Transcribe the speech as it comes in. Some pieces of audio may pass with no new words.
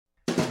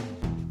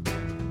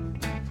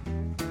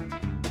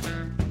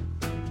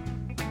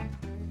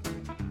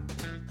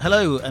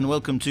Hello and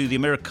welcome to the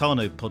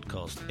Americano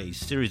podcast, a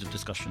series of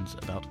discussions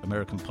about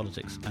American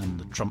politics and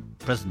the Trump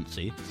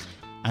presidency.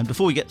 And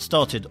before we get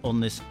started on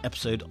this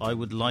episode, I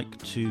would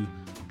like to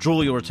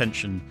draw your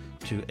attention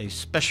to a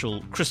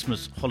special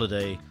Christmas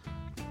holiday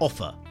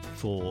offer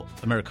for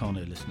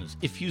Americano listeners.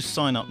 If you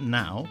sign up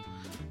now,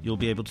 you'll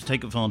be able to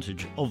take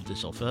advantage of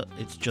this offer.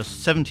 It's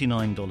just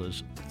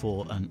 $79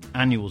 for an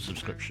annual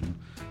subscription.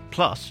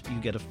 Plus, you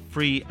get a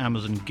free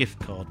Amazon gift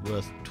card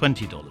worth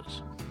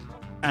 $20.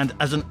 And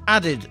as an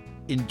added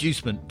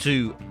inducement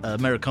to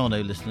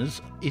Americano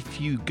listeners,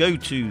 if you go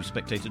to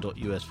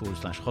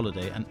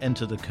spectator.us/holiday and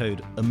enter the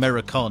code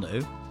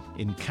Americano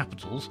in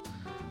capitals,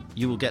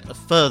 you will get a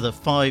further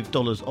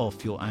 $5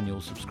 off your annual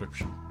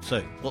subscription.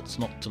 So, what's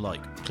not to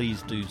like?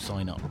 Please do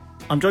sign up.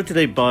 I'm joined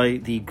today by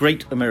the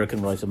great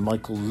American writer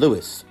Michael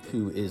Lewis,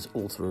 who is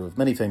author of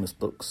many famous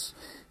books,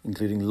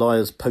 including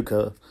Liar's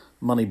Poker,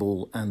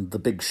 Moneyball, and The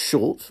Big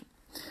Short.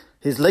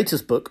 His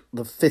latest book,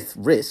 The Fifth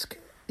Risk,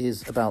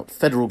 is about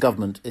federal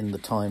government in the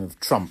time of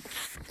Trump.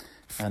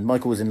 And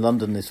Michael was in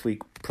London this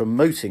week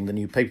promoting the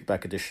new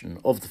paperback edition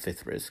of The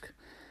Fifth Risk.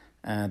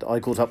 And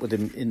I caught up with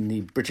him in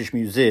the British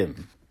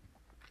Museum.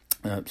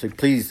 So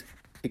please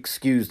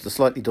excuse the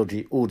slightly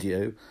dodgy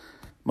audio.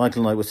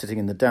 Michael and I were sitting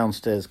in the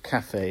downstairs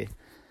cafe,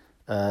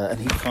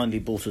 and he kindly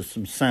bought us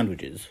some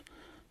sandwiches,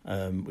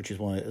 which is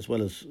why, as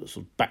well as sort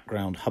of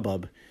background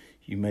hubbub,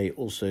 you may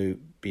also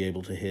be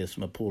able to hear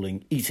some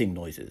appalling eating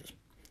noises.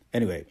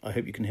 Anyway, I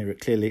hope you can hear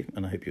it clearly,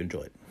 and I hope you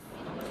enjoy it.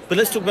 But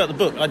let's talk about the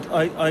book.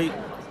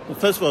 Well,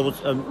 first of all,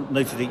 I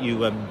noted that you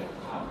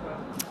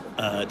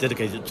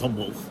dedicated it to Tom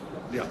Wolfe.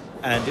 Yeah.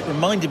 And it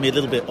reminded me a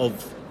little bit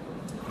of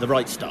The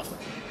Right Stuff,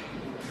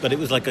 but it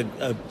was like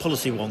a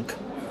policy wonk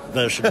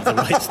version of The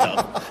Right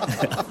Stuff.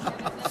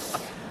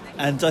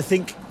 And I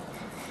think,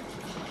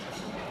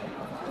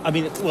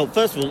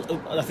 first of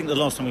all, I think the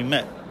last time we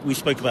met, we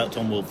spoke about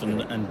Tom Wolfe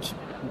and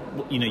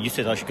you know, you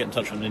said I should get in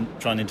touch with him and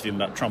try and interview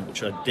him about Trump,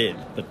 which I did,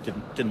 but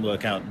didn't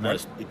work out. No,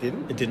 it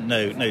didn't? It didn't,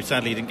 no,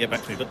 sadly he didn't get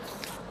back to me, but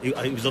he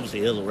was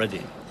obviously ill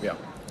already. Yeah.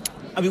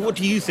 I mean, what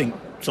do you think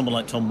someone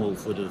like Tom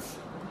Wolfe would have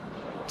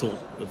thought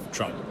of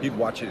Trump? You'd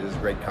watch it as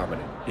great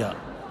comedy. Yeah.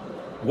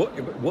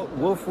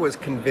 Wolfe was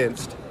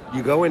convinced.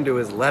 You go into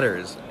his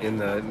letters in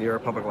the New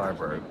York Public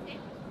Library,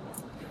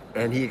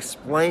 and he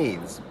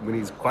explains when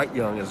he's quite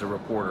young as a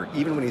reporter,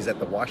 even when he's at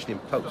the Washington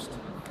Post,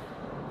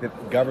 that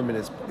the government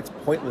it's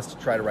pointless to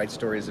try to write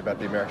stories about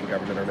the American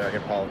government or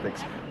American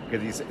politics,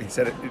 because he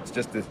said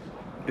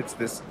it's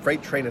this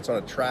freight train that's on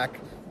a track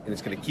and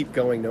it's going to keep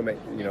going.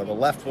 The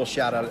left will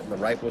shout at it and the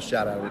right will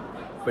shout at it,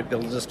 but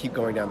it'll just keep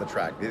going down the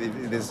track.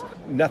 There's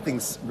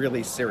nothing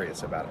really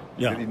serious about it.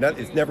 Yeah.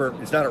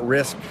 It's not at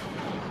risk.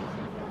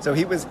 So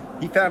he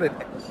found it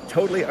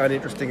totally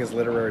uninteresting as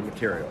literary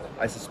material.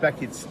 I suspect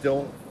he'd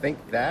still think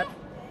that.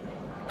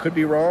 Could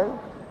be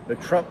wrong. But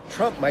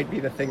Trump might be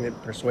the thing that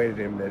persuaded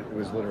him that it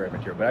was literary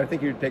material. But I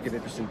think you'd take an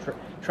interest in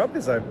Trump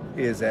is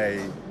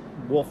a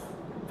Wolfe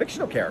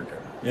fictional character.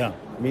 Yeah.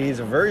 I mean, he's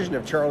a version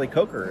of Charlie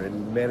Coker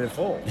in Man in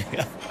Full.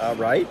 Yeah.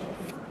 Right?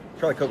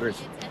 Charlie Coker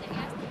is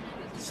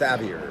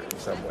savvier in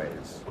some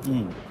ways,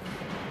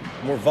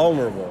 more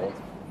vulnerable.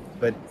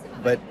 But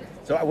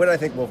so what I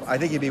think Wolfe, I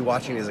think he'd be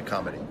watching it as a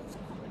comedy,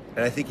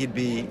 and I think he'd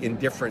be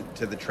indifferent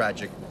to the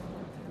tragic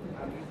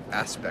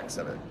aspects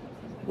of it.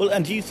 Well,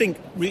 and do you think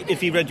if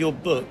he read your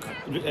book,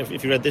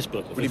 if he read this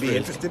book, would he be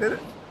interested in it?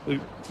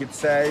 He'd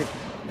say,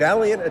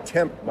 "Valiant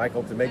attempt,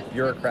 Michael, to make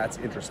bureaucrats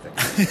interesting."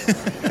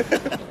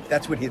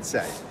 That's what he'd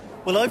say.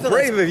 Well, I feel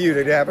brave of you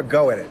to have a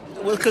go at it.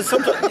 Well, because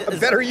sometimes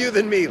better you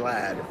than me,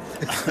 lad.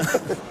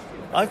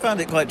 I found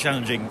it quite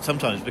challenging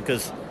sometimes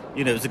because,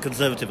 you know, as a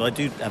conservative, I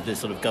do have this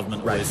sort of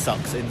government always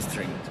sucks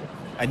instinct,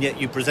 and yet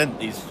you present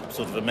these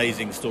sort of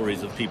amazing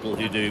stories of people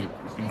who do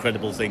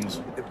incredible things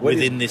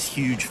within this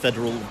huge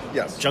federal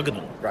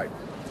juggernaut. Right.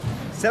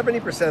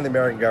 70% of the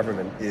American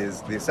government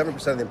is, the 7%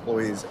 of the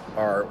employees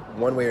are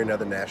one way or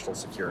another national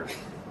security.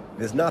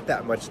 There's not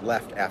that much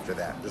left after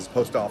that. There's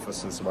post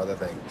office and some other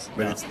things.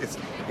 But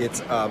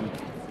it's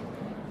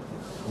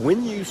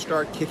when you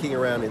start kicking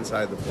around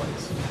inside the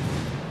place,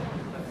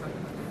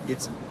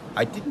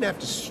 I didn't have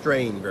to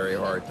strain very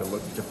hard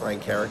to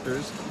find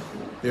characters.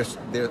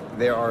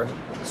 There are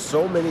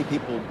so many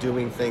people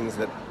doing things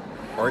that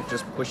aren't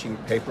just pushing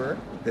paper,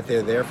 that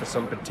they're there for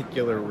some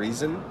particular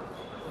reason,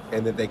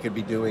 and that they could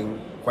be doing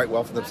quite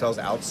well for themselves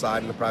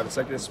outside in the private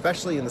sector,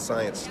 especially in the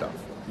science stuff.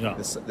 Yeah.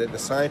 The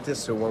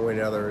scientists who one way or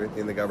another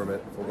in the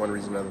government, for one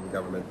reason or another in the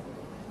government,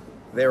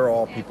 they're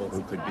all people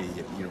who could be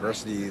at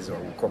universities or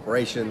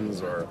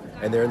corporations,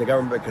 and they're in the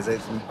government because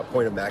it's a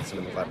point of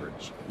maximum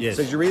leverage. Yes.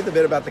 So did you read the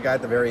bit about the guy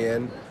at the very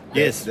end?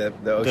 Yes. The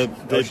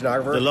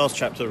oceanographer? The last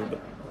chapter.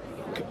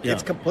 Yeah.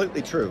 It's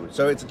completely true.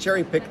 So it's a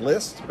cherry-picked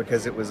list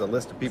because it was a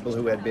list of people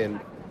who had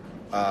been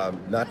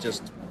not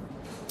just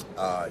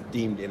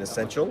deemed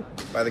inessential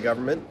by the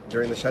government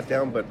during the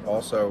shutdown, but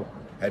also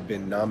had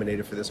been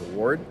nominated for this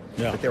award.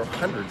 Yeah. But there were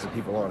hundreds of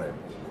people on it.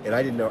 And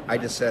I didn't know. I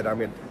just said, I'm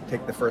going to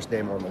take the first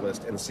name on the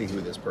list and see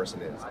who this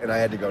person is. And I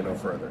had to go no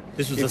further.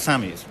 This was the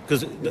Sammys,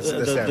 because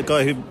the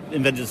guy who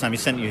invented the Sammys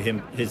sent you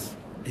his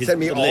sent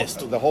me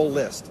list. The whole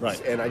list.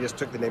 Right. And I just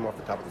took the name off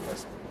the top of the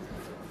list.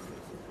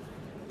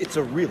 It's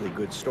a really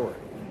good story.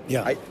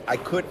 Yeah.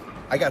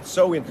 I got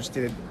so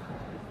interested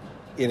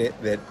in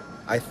it that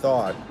I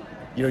thought,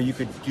 you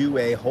could do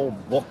a whole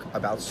book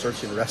about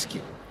search and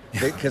rescue.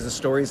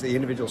 Because the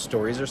individual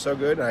stories are so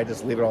good, and I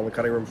just leave it on the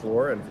cutting room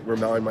floor and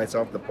remind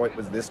myself the point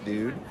was this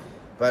dude.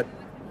 But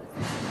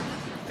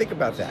think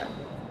about that.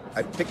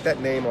 I picked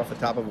that name off the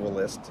top of a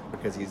list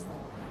because he's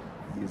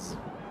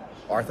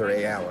Arthur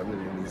A. Allen,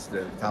 and he's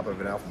the top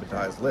of an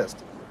alphabetized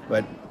list.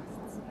 But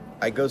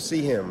I go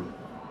see him,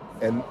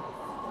 and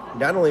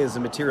not only is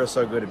the material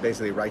so good, it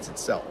basically writes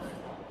itself.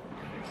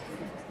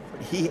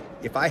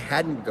 If I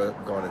hadn't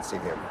gone and seen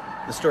him,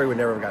 the story would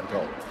never have gotten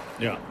told.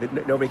 Yeah.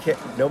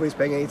 Nobody's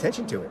paying any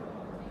attention to it.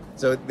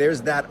 So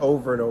there's that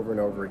over and over and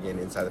over again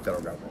inside the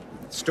federal government.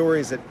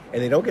 Stories and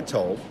they don't get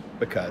told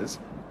because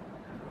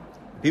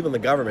people in the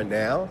government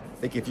now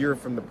think if you're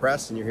from the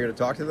press and you're here to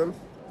talk to them,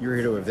 you're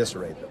here to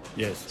eviscerate them.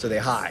 Yes. So they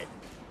hide.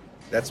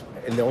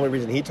 And the only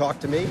reason he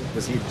talked to me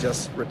was he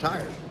just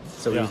retired.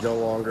 So he was no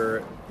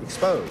longer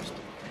exposed.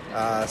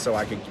 So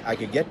I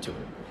could get to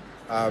him.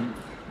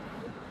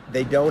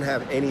 They don't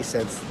have any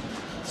sense.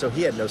 So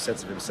he had no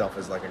sense of himself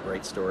as like a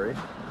great story.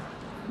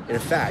 And in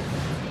fact,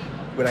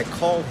 when I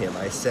called him,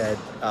 I said,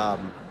 I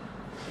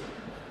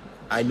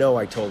know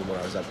I told him what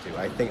I was up to.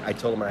 I think I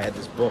told him I had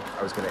this book.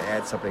 I was going to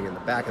add something in the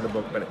back of the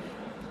book. But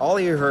all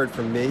he heard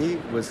from me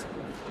was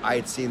I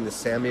had seen the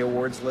Sammy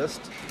Awards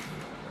list,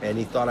 and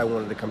he thought I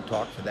wanted to come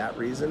talk for that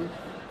reason.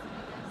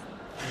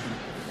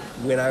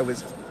 I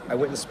went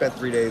and spent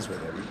 3 days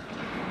with him.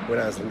 When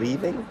I was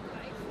leaving,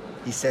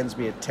 he sends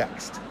me a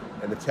text.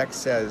 And the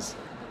text says,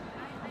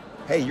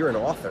 "Hey, you're an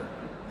author."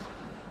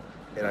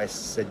 And I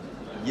said,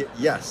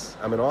 "Yes,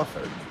 I'm an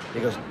author." He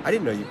goes, "I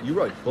didn't know you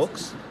wrote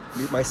books.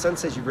 My son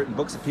says you've written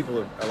books that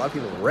a lot of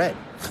people have read."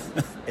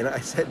 And I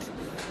said,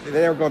 and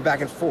then they were going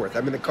back and forth.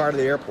 I'm in the car to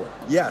the airport.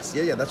 Yes,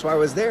 yeah, that's why I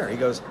was there. He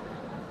goes,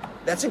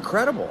 "That's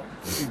incredible.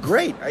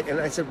 Great." And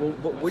I said, "Well,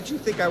 what did you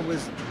think I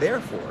was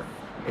there for?"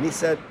 And he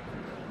said,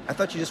 "I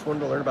thought you just wanted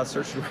to learn about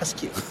search and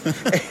rescue."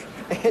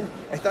 And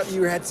I thought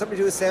you had something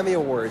to do with Sammy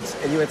Awards,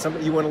 and you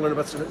want to learn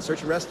about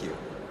search and rescue.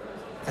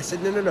 I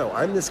said, no.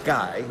 I'm this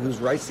guy who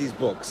writes these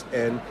books,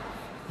 and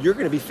you're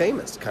going to be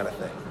famous, kind of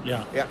thing.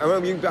 Yeah.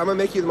 I'm going to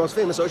make you the most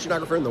famous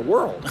oceanographer in the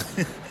world,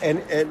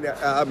 and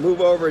move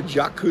over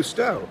Jacques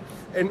Cousteau,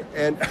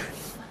 and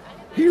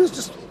he was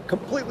just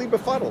completely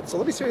befuddled. So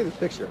let me show you the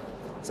picture.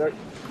 So,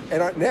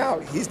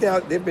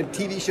 they've been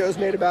TV shows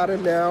made about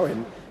him now,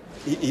 and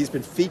he's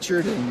been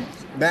featured in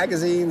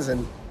magazines,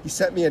 and he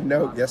sent me a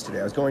note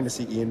yesterday. I was going to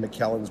see Ian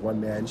McKellen's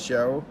one-man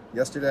show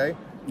yesterday,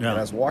 and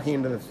I was walking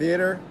into the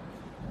theater,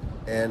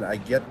 and I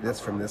get this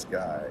from this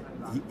guy.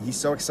 He's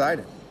so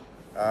excited.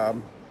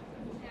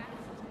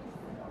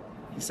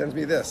 He sends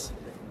me this.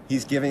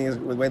 He's giving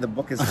away the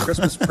book as a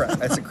Christmas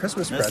present. It's a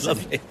Christmas That's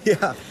present. Lovely.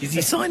 Yeah. Is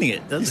he signing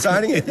it? He's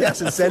signing it, yes,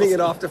 and sending it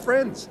off to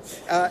friends.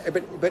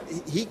 But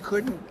he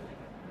couldn't.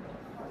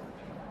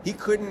 He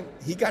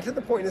got to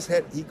the point in his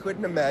head, he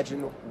couldn't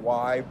imagine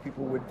why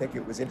people would think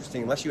it was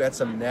interesting unless you had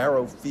some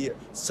narrow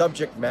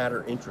subject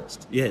matter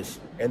interest. Yes.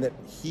 And that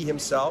he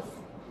himself,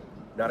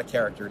 not a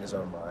character in his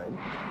own mind,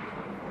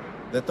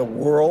 that the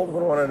world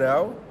would want to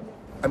know.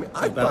 I mean,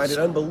 I find it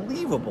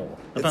unbelievable.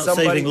 About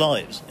saving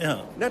lives,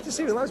 yeah. Not just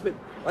saving lives, but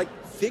like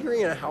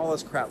figuring out how all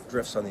this crap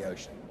drifts on the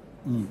ocean.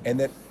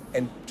 And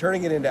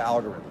turning it into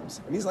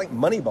algorithms. And he's like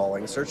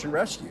moneyballing search and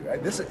rescue.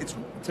 It's,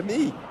 to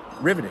me,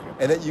 riveting.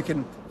 And that you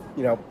can,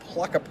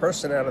 pluck a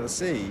person out of the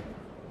sea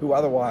who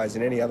otherwise,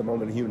 in any other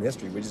moment in human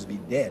history, would just be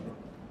dead.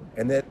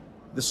 And that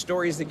the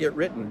stories that get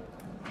written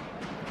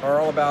are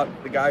all about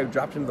the guy who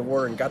dropped into the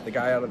water and got the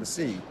guy out of the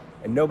sea.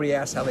 And nobody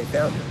asks how they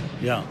found him.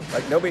 Yeah.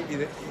 Like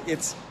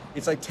it's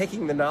like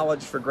taking the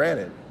knowledge for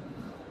granted.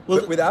 Well,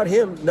 but without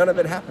him, none of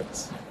it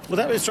happens. Well,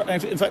 that was,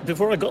 in fact,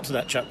 before I got to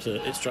that chapter,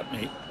 it struck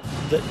me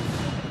that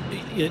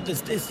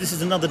this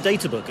is another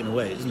data book in a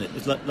way, isn't it?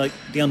 It's like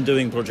the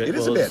Undoing Project. It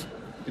is a bit.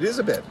 It is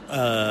a bit.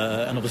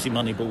 And obviously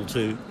Moneyball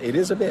too. It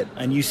is a bit.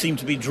 And you seem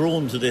to be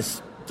drawn to the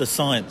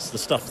science, the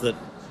stuff that...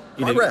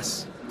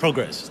 Progress.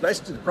 Progress. It's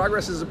nice.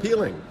 Progress is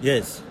appealing.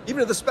 Yes. Even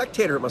to the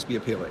spectator, it must be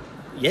appealing.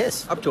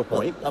 Yes. Up to a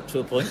point. Up to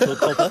a point. To a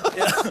copper.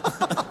 Yeah.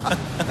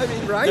 I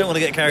mean, right? Don't want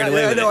to get carried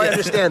away with it. I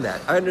understand that.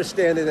 I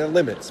understand that there are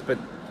limits, but...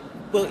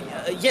 Well,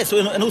 yes,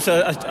 and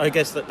also I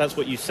guess that's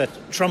what you set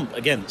Trump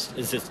against,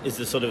 is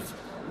the sort of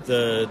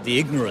the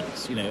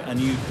ignorance, and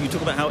you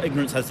talk about how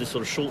ignorance has this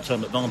sort of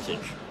short-term advantage.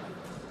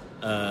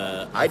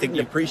 I didn't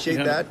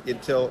appreciate that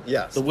until,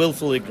 yes. The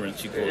willful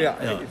ignorance, you call it.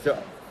 Yeah.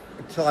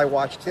 Until I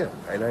watched him.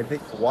 And I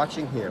think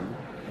watching him,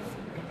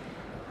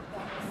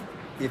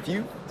 if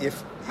you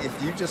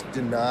just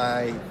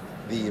deny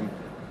the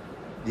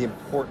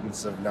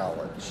importance of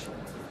knowledge,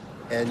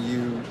 and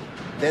you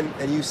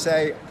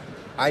say,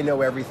 I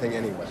know everything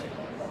anyway.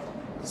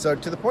 So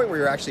to the point where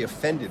you're actually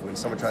offended when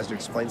someone tries to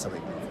explain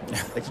something.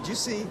 Like, did you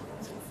see?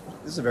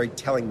 This is a very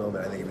telling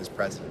moment, I think, of his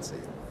presidency.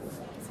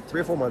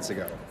 3 or 4 months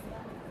ago,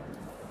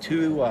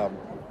 two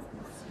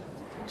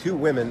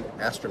women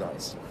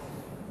astronauts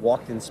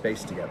walked in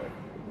space together.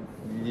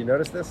 Did you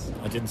notice this?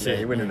 I didn't see it.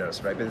 You wouldn't have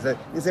noticed, right? But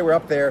they were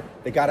up there,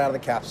 they got out of the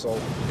capsule,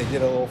 they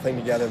did a little thing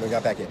together, and they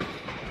got back in.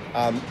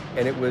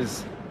 And it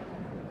was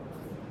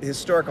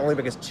historic only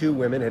because 2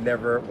 women had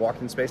never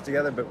walked in space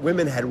together, but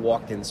women had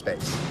walked in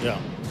space. Yeah.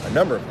 A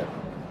number of them.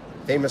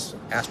 Famous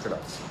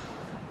astronauts.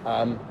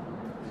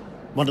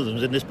 One of them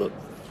is in this book.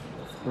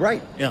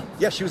 Right. Yeah.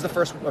 Yeah, she was the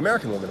first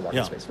American woman to walk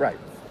in space. Right.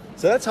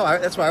 So that's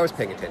why I was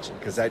paying attention,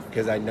 because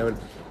I know,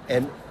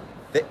 and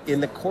in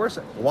the course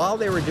while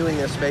they were doing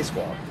their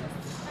spacewalk,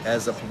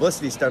 as a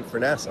publicity stunt for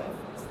NASA,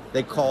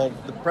 they called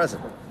the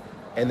president,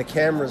 and the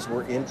cameras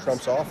were in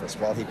Trump's office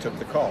while he took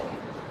the call.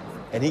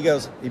 And he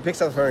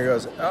picks up the phone and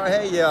goes, "Oh,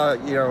 hey,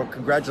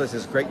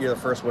 congratulations, great, you're the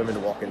first woman to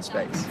walk in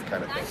space,"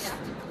 kind of thing.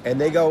 And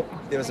they go,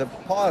 there was a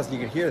pause, and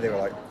you could hear they were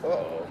like,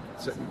 "Oh."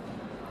 So,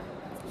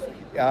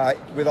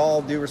 with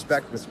all due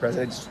respect, Mr.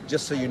 President,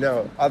 just so you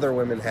know, other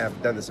women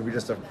have done this,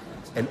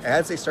 and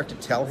as they start to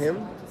tell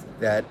him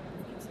that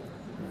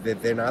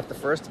they're not the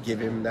first, give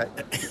him that,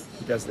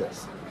 he does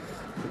this.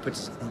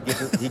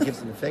 He gives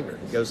him the finger.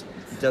 He does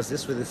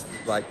this with his,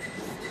 like,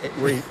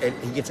 and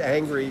he gets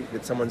angry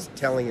that someone's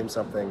telling him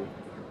something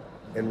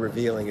and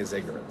revealing his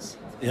ignorance.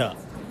 Yeah.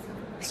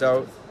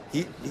 So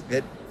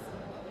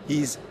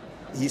he's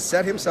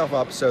set himself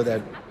up so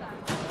that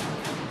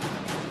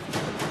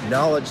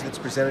knowledge that's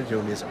presented to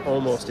him is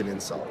almost an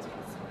insult,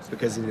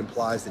 because it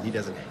implies that he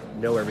doesn't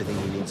know everything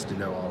he needs to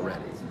know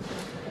already.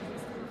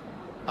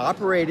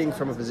 Operating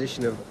from a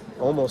position of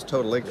almost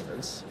total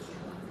ignorance,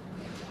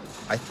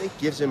 I think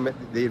gives him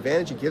the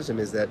advantage. It gives him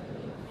is that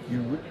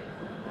you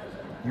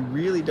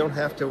really don't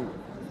have to.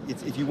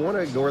 If you want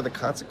to ignore the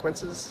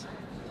consequences,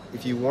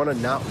 if you want to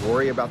not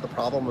worry about the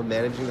problem of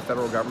managing the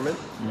federal government,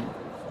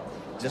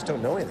 just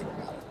don't know anything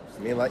about it. I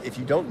mean, like, if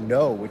you don't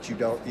know what you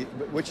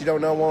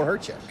don't know won't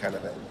hurt you, kind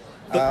of thing.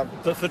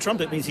 But for Trump,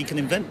 it means he can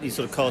invent these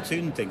sort of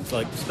cartoon things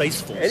like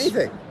Space Force.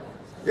 Anything.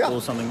 Yeah.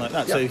 Or something like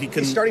that. Yeah. So he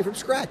can. He's starting from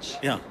scratch.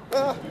 Yeah.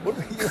 Yeah,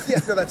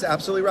 no, that's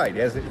absolutely right.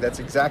 That's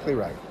exactly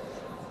right.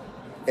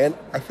 And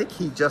I think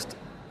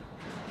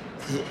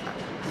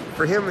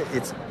for him,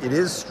 it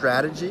is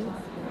strategy,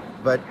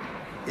 but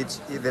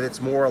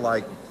it's more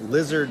like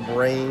lizard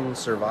brain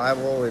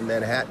survival in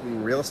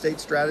Manhattan real estate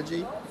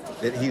strategy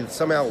that he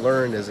somehow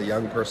learned as a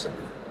young person.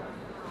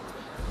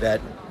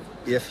 That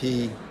if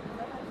he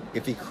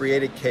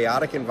created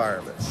chaotic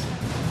environments,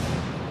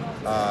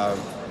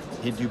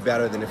 he'd do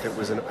better than if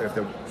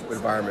the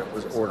environment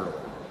was orderly.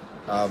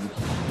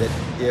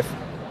 That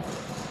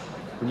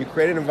when you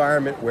create an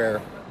environment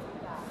where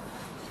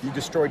you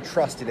destroy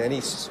trust in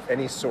any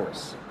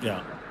source,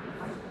 yeah,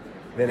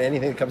 then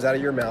anything that comes out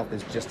of your mouth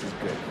is just as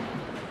good.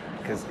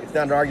 Because it's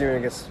not an argument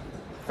against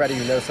Freddie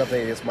who knows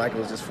something, against Michael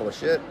who's just full of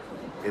shit.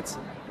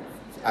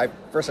 I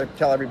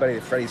tell everybody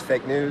that Freddie's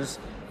fake news,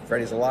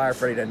 Freddie's a liar,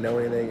 Freddie doesn't know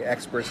anything,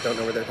 experts don't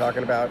know what they're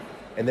talking about,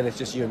 and then it's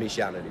just you and me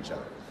shouting at each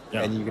other.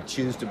 Yeah. And you can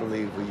choose to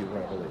believe who you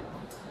want to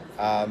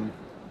believe.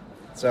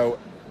 So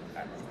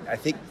I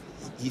think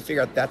he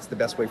figured out that's the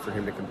best way for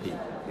him to compete,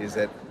 is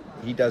that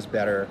he does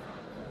better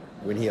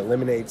when he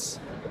eliminates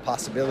the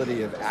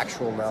possibility of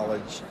actual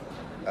knowledge,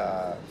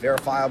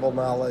 verifiable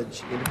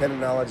knowledge,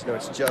 independent knowledge. No,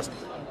 it's just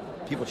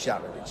people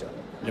shouting at each other.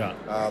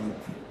 Yeah.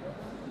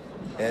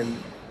 And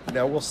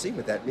now we'll see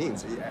what that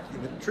means. The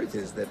truth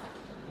is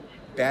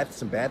that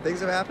some bad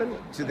things have happened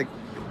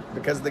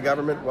because the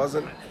government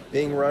wasn't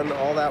being run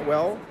all that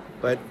well,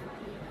 but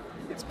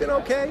it's been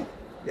okay.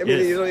 I mean,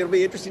 it'll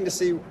be interesting to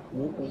see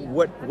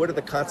what are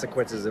the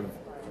consequences of.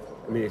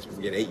 I mean,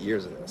 we get 8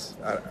 years of this.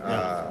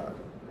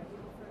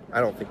 I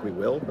don't think we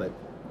will, but.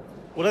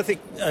 Well, I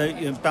think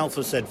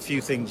Balfour said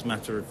few things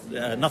matter.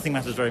 Nothing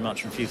matters very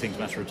much, and few things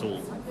matter at all.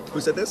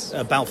 Who said this?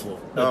 Balfour,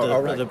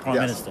 the Prime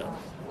Minister.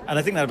 And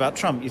I think that about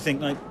Trump. You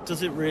think, like,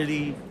 does it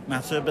really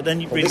matter? But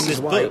then you read this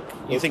book,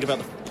 you think about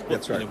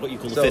what you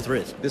call the fifth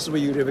risk. This is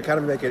what you do. Kind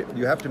of make it.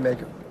 You have to make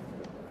it.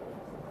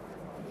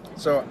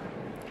 So,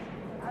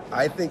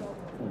 I think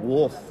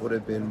Wolf would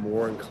have been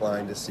more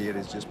inclined to see it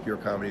as just pure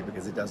comedy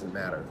because it doesn't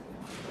matter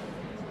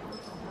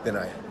than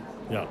I am.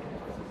 Yeah.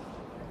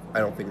 I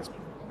don't think it's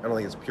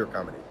pure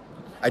comedy.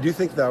 I do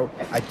think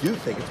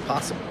it's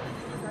possible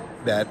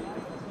that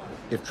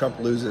if Trump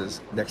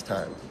loses next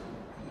time,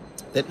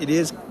 that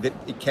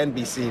it can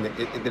be seen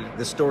that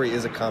the story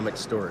is a comic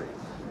story,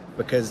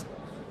 because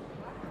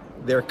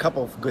there are a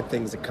couple of good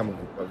things that come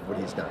of what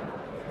he's done.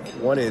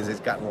 One is it's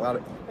gotten a lot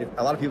of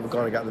people have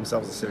gone and gotten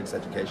themselves a civics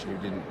education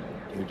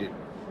who didn't.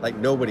 Like,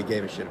 nobody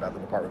gave a shit about the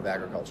Department of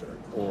Agriculture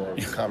or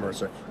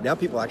Commerce. Now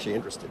people are actually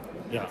interested.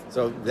 Yeah.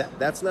 So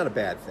that's not a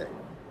bad thing.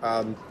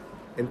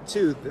 And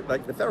two,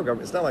 like the federal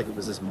government, it's not like it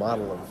was this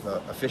model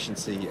of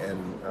efficiency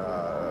and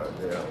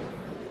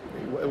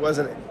it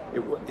wasn't.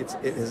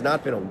 It has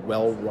not been a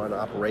well-run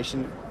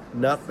operation,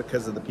 not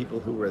because of the people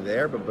who were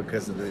there, but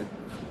because of the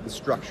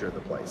structure of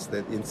the place,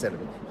 the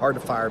incentive. Hard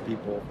to fire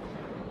people.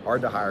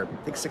 hard to hire.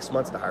 It takes 6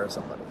 months to hire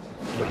somebody.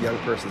 What young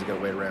person's going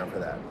to wait around for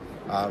that?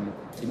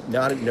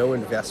 No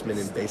investment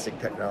in basic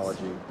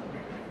technology.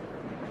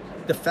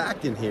 The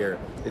fact in here,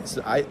 in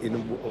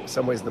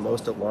some ways the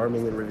most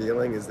alarming and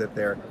revealing is that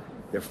there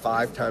are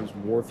 5 times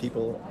more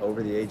people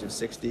over the age of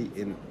 60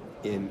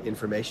 in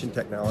information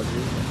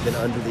technology than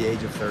under the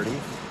age of 30.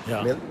 Yeah.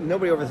 I mean,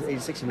 nobody over the age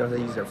of 60 knows how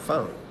to use their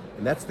phone,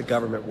 and that's the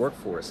government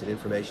workforce in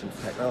information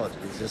technology.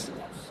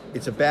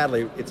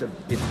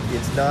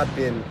 It's not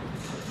been,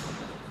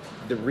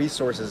 the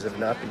resources have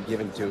not been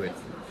given to it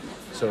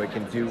so it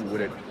can do what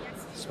it's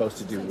supposed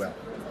to do well.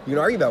 You can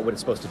argue about what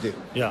it's supposed to do.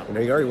 Yeah. You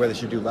can argue whether it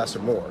should do less or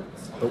more,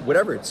 but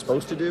whatever it's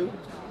supposed to do,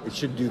 it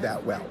should do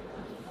that well.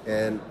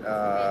 And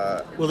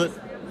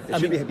it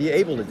should be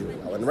able to do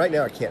it well. And right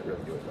now, it can't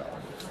really do it well.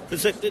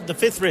 So the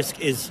fifth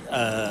risk is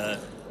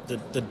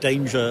the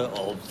danger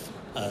of.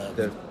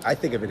 I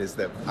think of it as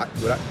it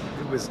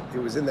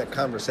was in that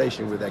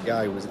conversation with that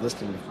guy who was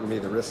listing for me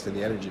the risks in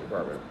the energy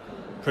department.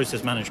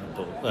 Process management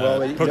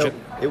project.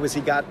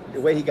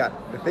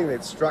 The thing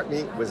that struck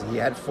me was he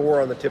had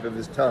 4 on the tip of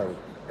his tongue,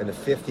 and the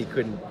 5th he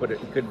couldn't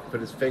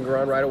put his finger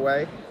on right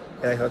away.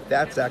 And I thought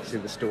that's actually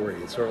the story.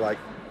 It's sort of like,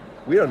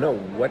 we don't know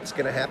what's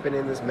going to happen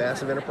in this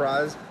massive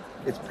enterprise.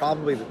 It's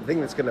probably the thing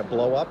that's going to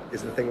blow up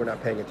is the thing we're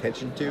not paying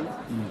attention to.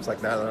 It's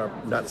like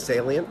not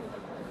salient.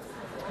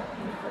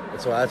 And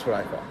so that's what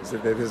I thought. Is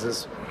that there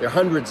are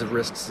hundreds of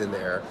risks in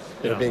there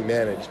that are being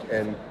managed,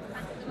 and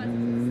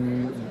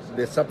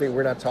there's something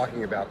we're not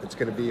talking about that's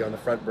going to be on the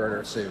front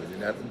burner soon.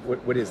 And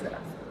what is that?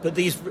 But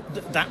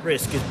that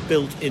risk is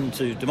built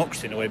into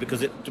democracy in a way,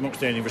 because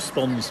democracy only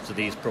responds to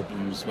these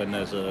problems when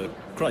there's a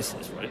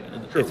crisis, right?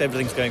 True. If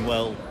everything's going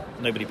well,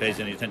 nobody pays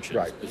any attention,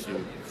 right, as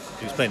you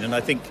explained. And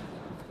I think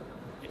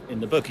in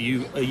the book, are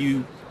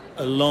you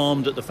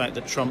alarmed at the fact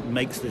that Trump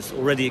makes this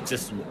already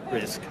existent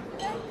risk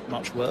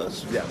much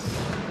worse? Yes.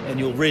 And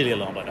you're really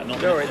alarmed by that?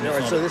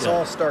 So this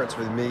all starts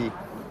with me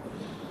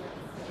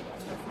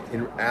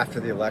after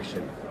the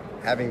election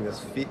having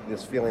this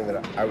feeling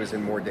that I was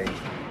in more danger.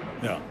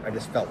 Yeah. I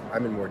just felt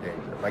I'm in more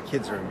danger. My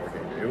kids are in more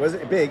danger. It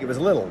wasn't big, it was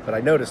little, but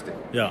I noticed it.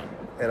 Yeah.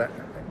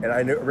 And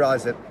I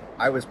realized that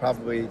I was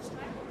probably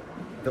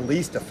the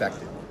least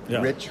affected,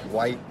 rich,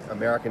 white,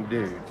 American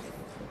dude.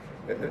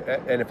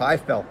 And if I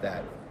felt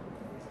that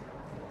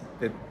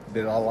a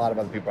lot of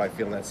other people probably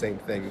feel that same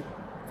thing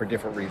for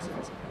different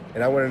reasons.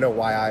 And I want to know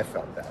why I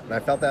felt that. And I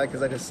felt that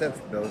because I just sensed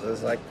it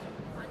was like,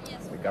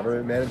 the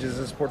government manages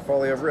this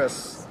portfolio of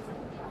risks.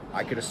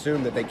 I could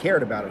assume that they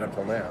cared about it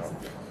until now.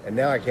 And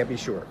now I can't be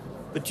sure.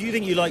 But do you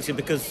think you liked it?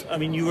 Because, I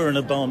mean, you were an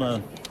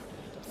Obama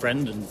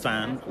friend and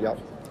fan. Yep.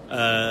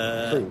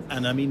 True.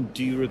 And, I mean,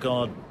 do you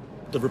regard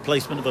the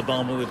replacement of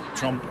Obama with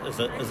Trump as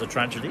a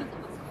tragedy?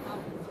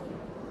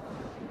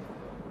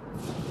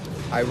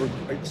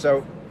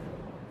 So,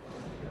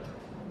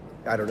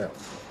 I don't know.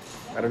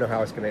 I don't know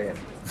how it's going to end.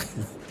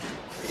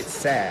 It's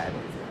sad.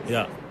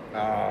 Yeah.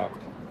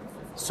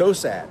 So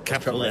sad.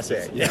 Capital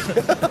letters. Yeah.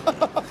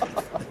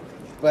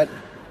 but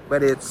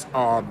it's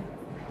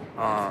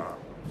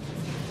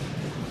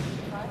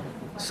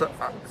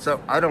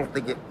so I don't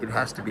think it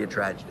has to be a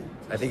tragedy.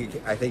 I think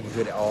it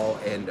could all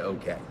end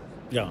okay.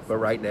 Yeah. But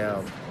right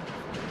now,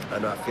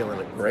 I'm not feeling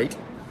it great.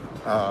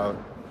 And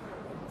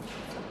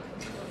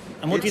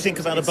what do you think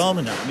about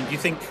Obama now? I mean,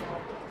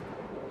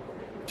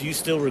 do you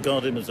still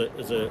regard him as a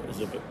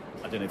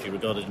I don't know if you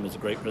regarded him as a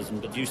great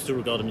president, but do you still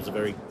regard him as a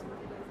very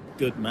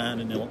good man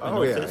in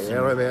office?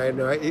 Yeah. I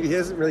know he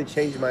hasn't really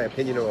changed my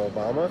opinion of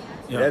Obama.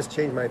 Yeah. It has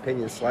changed my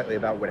opinion slightly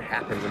about what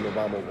happened when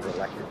Obama was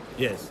elected.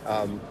 Yes.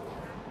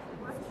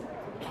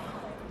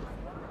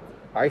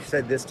 I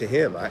said this to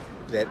him,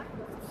 that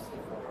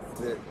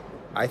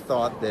I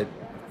thought that,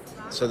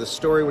 so the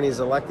story when he's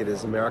elected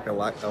is America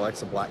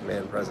elects a black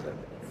man president.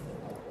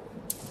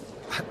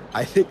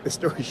 I think the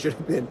story should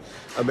have been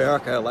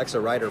America elects a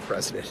writer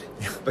president,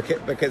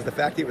 because the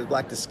fact he was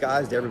black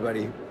disguised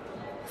everybody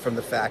from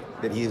the fact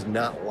that he is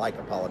not like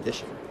a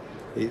politician.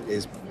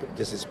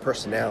 Just his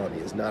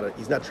personality is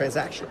he's not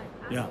transactional.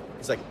 Yeah.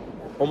 He's like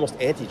almost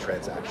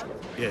anti-transactional.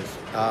 Yes.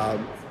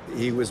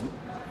 He was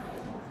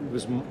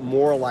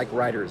more like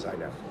writers I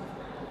know.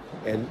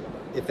 And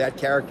if that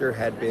character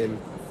had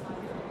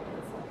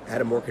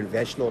a more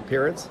conventional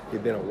appearance,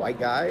 he'd been a white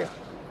guy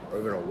or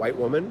even a white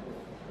woman,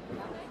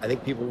 I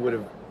think people would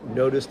have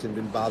noticed and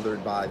been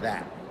bothered by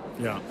that.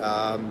 Yeah.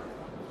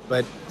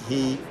 But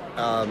he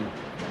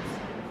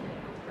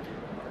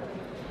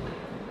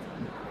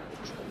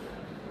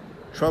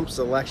Trump's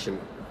election,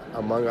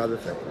 among other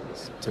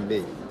things, to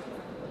me,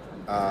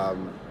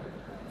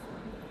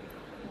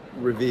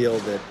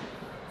 revealed that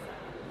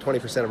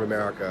 20% of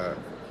America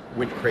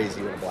went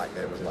crazy when a black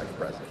man was elected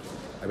president.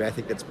 I mean, I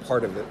think that's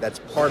part of it. That's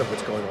part of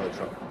what's going on with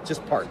Trump.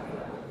 Just part.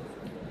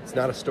 It's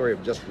not a story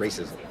of just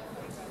racism.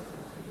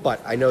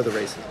 But I know the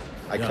racism.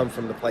 I come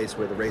from the place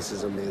where the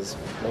racism is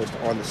most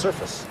on the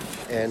surface,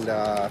 and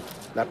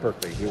not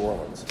Berkeley, New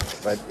Orleans.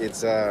 But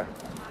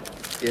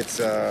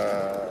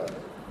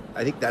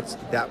I think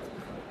that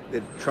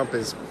Trump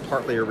is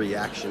partly a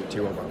reaction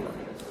to Obama,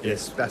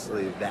 yes.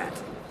 Especially that.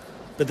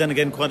 But then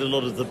again, quite a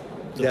lot of the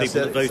people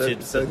that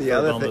voted so for the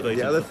other Obama thing, voted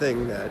the other for-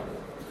 thing that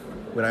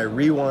when I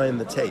rewind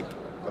the tape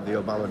of the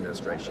Obama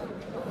administration,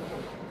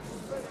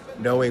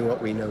 knowing what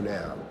we know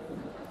now,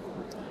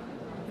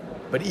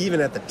 but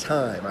even at the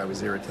time I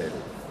was irritated.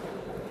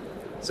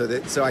 So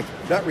I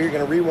not we're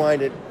going to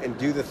rewind it and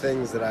do the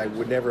things that I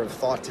would never have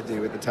thought to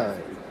do at the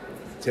time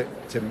to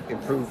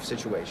improve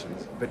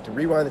situations, but to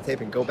rewind the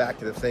tape and go back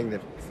to the thing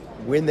that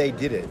when they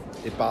did it,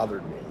 it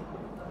bothered me.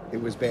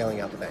 It was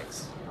bailing out the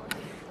banks.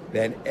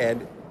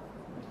 And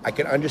I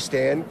can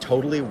understand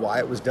totally why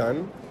it was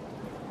done.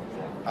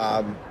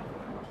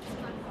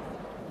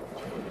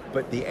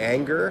 But the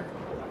anger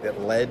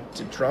that led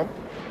to Trump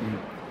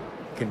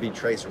can be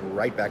traced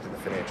right back to the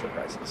financial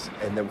crisis.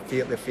 And the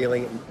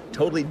feeling,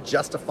 totally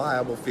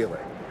justifiable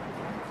feeling,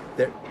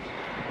 that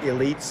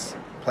elites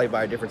play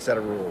by a different set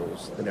of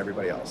rules than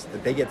everybody else.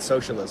 That they get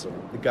socialism,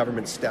 the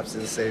government steps in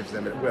and saves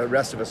them, and the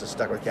rest of us are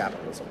stuck with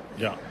capitalism.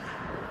 Yeah.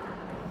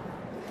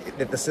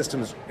 That the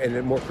system's,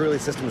 and more clearly,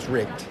 the system's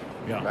rigged.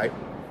 Yeah. Right?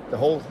 The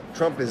whole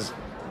Trump is,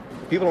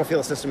 people don't feel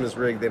the system is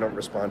rigged, they don't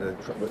respond to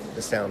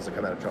the sounds that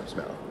come out of Trump's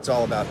mouth. It's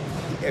all about,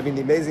 I mean,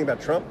 the amazing about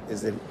Trump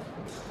is that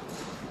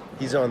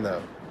he's a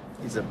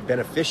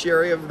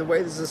beneficiary of the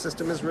way the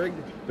system is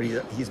rigged, but he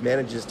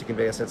manages to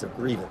convey a sense of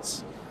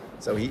grievance.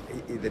 So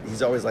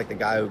he's always like the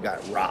guy who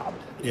got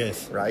robbed.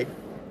 Yes. Right?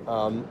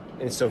 And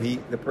so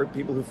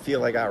people who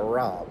feel they got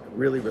robbed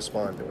really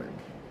respond to him.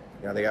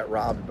 You know, they got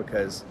robbed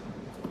because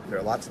there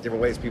are lots of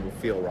different ways people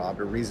feel robbed,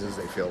 or reasons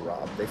they feel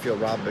robbed. They feel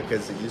robbed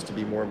because it used to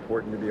be more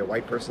important to be a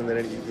white person than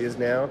it is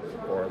now,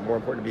 or more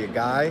important to be a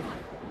guy.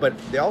 But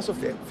they also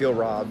feel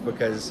robbed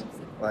because,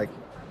 like,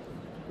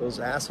 those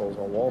assholes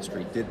on Wall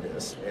Street did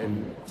this,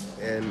 and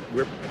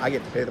I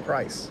get to pay the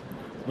price.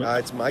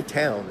 It's my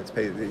town that's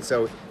paid.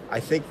 So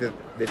I think that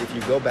if you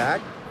go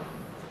back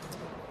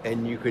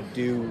and you could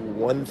do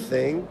one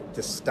thing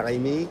to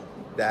stymie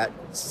that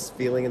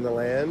feeling in the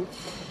land,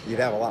 you'd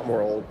have a lot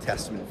more Old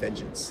Testament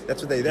vengeance.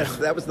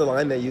 That was the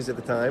line they used at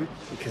the time,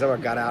 because I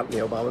got out in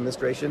the Obama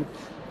administration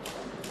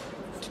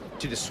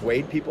to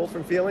dissuade people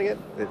from feeling it,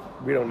 that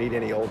we don't need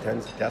any Old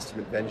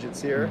Testament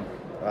vengeance here.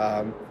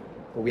 But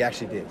we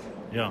actually did.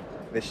 Yeah.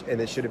 And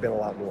there should have been a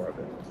lot more of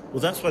it. Well,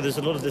 that's why there's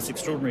a lot of this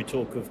extraordinary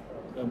talk of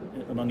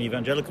among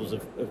evangelicals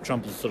of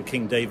Trump as a sort of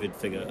King David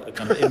figure, a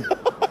kind of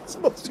it's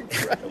the most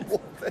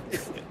incredible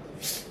thing.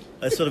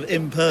 A sort of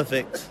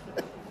imperfect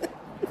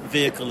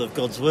vehicle of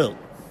God's will.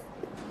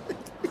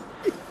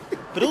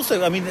 But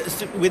also, I mean,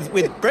 with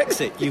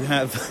Brexit, you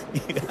have...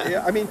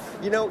 Yeah, I mean,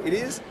 you know,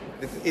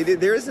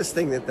 there is this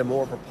thing that the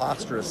more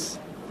preposterous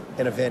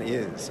an event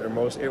is, or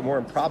more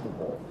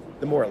improbable,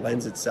 the more it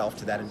lends itself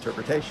to that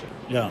interpretation.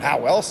 Yeah.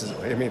 How else is it?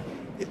 I mean,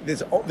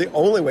 the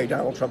only way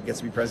Donald Trump gets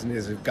to be president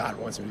is if God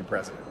wants him to be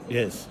president.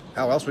 Yes.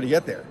 How else would he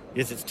get there?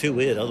 Yes, it's too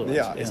weird otherwise.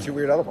 Yeah, it's too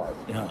weird otherwise.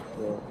 Yeah.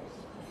 Do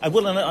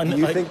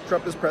you I think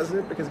Trump is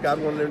president because God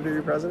wanted him to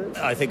be president?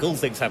 I think all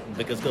things happen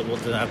because God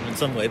wanted it to happen in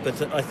some way.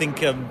 But I think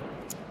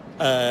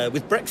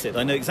with Brexit,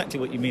 I know exactly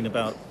what you mean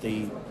about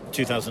the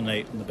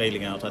 2008 and the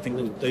bailing out. I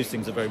think those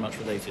things are very much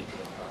related.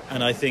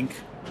 And I think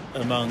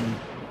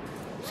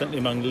certainly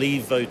among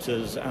Leave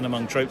voters and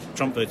among Trump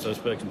voters I've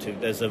spoken to,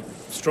 there's a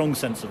strong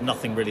sense of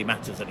nothing really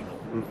matters anymore.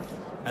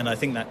 And I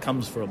think that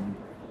comes from,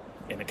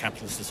 in a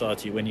capitalist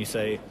society, when you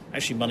say,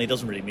 actually, money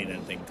doesn't really mean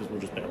anything because we'll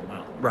just bail them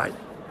out. Right.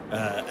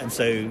 And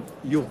so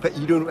you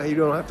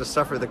don't have to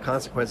suffer the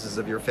consequences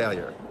of your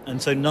failure. And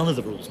so none of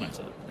the rules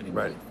matter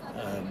anymore. Right.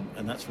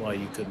 And that's why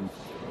you can...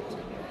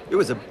 It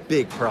was a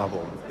big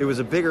problem. It was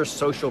a bigger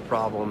social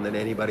problem than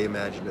anybody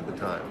imagined at the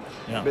time.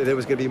 Yeah. But there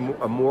was going to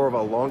be more of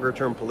a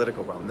longer-term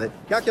political problem. The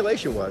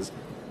calculation was,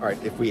 all right,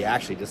 if we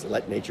actually just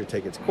let nature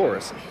take its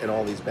course and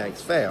all these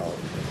banks fail,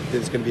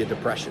 there's going to be a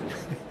depression.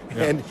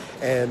 Yeah.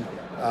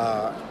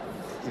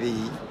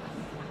 The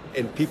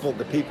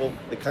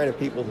kind of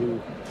people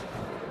who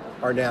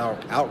are now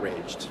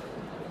outraged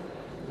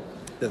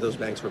that those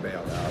banks were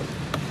bailed out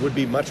would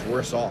be much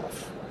worse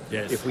off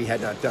if we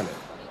had not done it.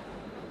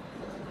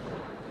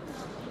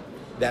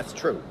 That's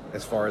true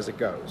as far as it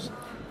goes.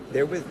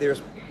 There were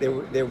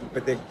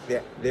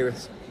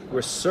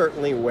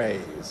certainly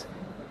ways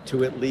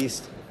to at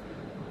least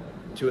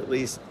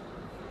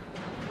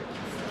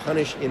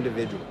punish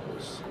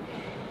individuals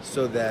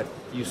so that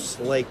you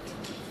slaked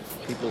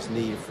people's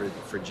need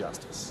for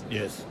justice.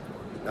 Yes.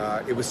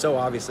 It was so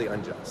obviously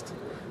unjust.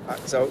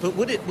 But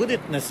would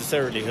it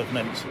necessarily have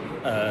meant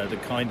the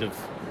kind of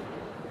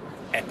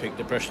epic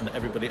depression that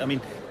everybody... I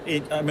mean,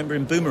 I remember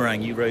in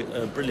Boomerang you wrote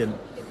a brilliant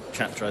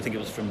chapter, I think it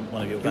was from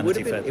one of your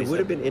Vanity Fair pieces. It would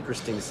have been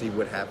interesting to see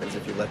what happens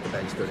if you let the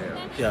banks go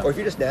down. Yeah. Or if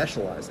you just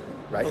nationalize it,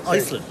 right? Well,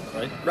 Iceland,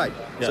 right? Right.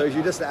 Yeah. So if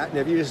you just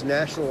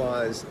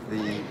nationalize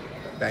the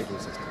banking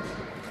system,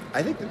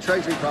 I think the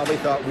Treasury probably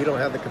thought we don't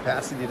have the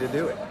capacity to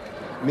do it.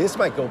 I mean, this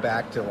might go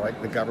back to like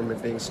the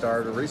government being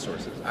starved of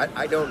resources.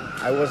 I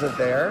wasn't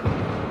there,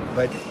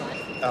 but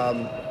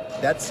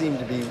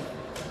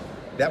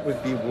that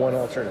would be one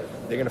alternative.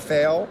 They're going to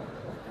fail,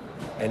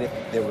 And if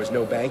there was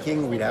no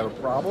banking, we'd have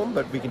a problem,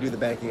 but we can do the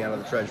banking out of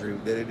the Treasury.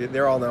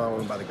 They're all now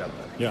owned by the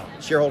government. Yeah.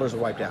 Shareholders are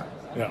wiped out.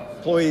 Yeah.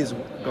 Employees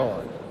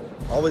gone.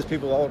 All these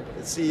people, all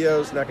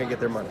CEOs, not going to get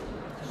their money.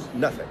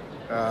 Nothing.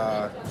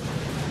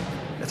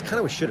 That's kind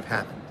of what should have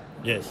happened.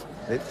 Yes.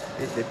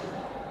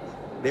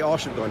 They all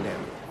should have gone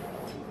down.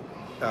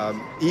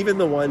 Even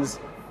the ones,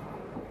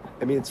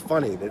 I mean, it's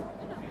funny that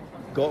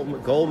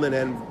Goldman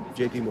and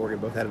JP Morgan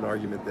both had an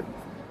argument that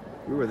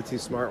we were the two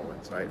smart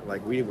ones, right?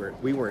 Like we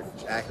weren't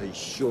actually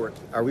short,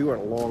 or we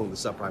weren't long the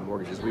subprime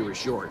mortgages, we were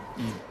short.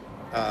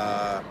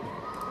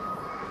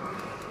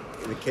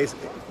 In the case,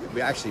 it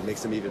actually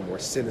makes them even more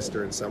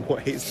sinister in some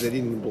ways. They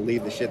didn't even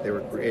believe the shit they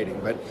were creating.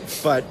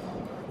 But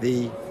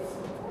the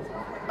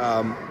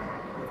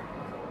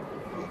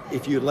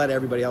if you let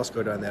everybody else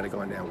go down, that had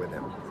gone down with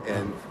them,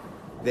 and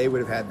they would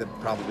have had the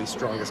probably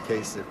strongest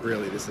case that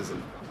really this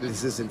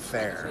isn't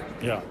fair.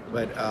 Yeah.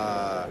 But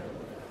I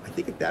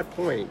think at that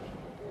point,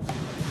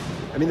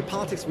 I mean, the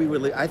politics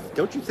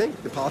don't you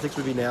think the politics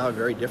would be now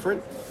very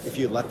different if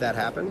you let that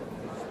happen?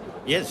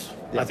 Yes.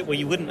 Yeah. I think, well,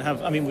 you wouldn't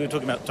have, I mean, we were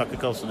talking about Tucker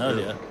Carlson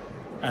earlier,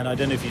 and I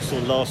don't know if you saw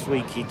last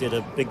week, he did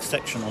a big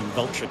section on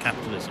vulture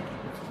capitalism.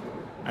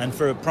 And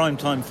for a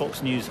primetime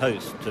Fox News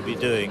host to be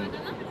doing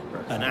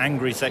an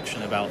angry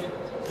section about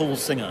Paul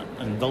Singer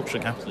and vulture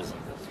capitalism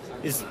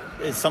is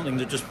something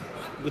that just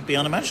would be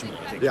unimaginable,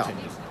 I think. Yeah.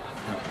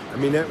 I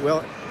mean,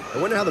 well,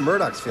 I wonder how the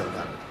Murdochs feel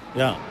about it.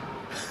 Yeah.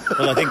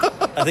 Well, I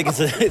think it's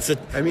a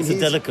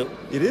delicate.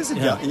 It is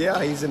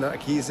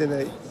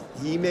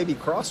he may be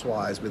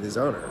crosswise with his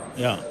owner.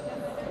 Yeah.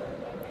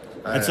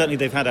 And certainly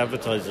they've had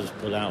advertisers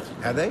pull out.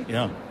 Have they?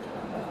 Yeah.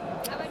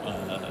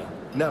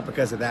 Not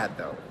because of that,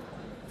 though.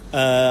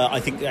 I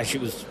think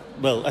actually it was,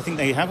 well, I think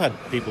they have had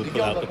people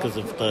pull out because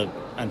of the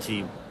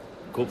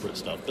anti-corporate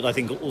stuff. But I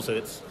think also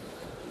it's,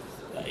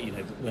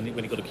 when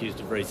he got accused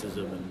of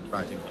racism and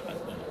things like that.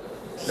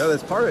 No,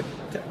 that's part of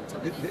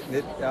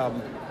it.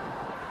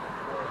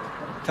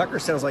 Tucker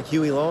sounds like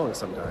Huey Long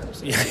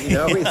sometimes.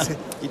 Yeah.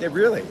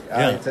 Really.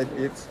 Yeah.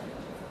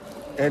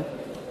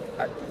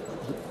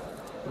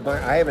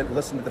 I haven't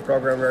listened to the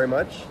program very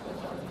much.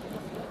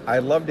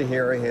 I'd love to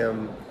hear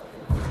him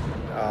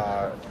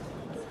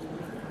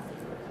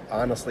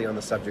honestly on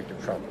the subject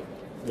of Trump.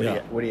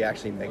 What he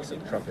actually makes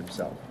of Trump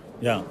himself.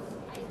 Yeah.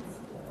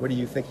 What do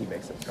you think he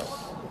makes of Trump?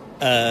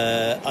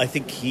 I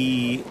think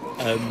he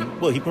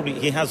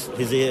has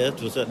his ear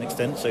to a certain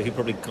extent, so he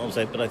probably can't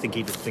say it, but I think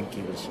he would think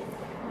he was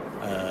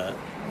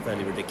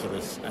fairly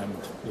ridiculous and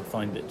would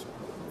find it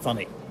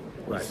funny.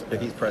 Right,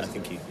 if he's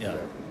president. I think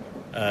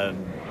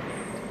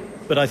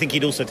but I think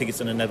he'd also think it's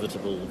an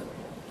inevitable.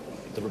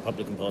 The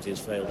Republican Party has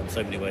failed in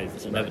so many ways.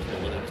 It's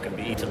inevitable that it's going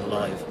to be eaten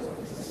alive.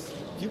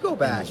 If you go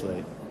back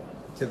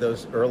to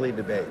those early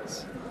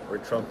debates where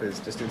Trump is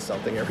just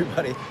insulting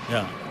everybody,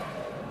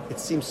 it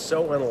seems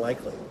so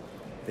unlikely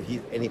that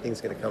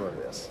anything's going to come of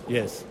this.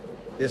 Yes.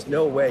 There's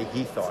no way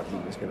he thought he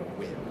was going to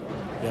win.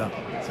 Yeah.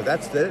 So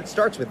it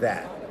starts with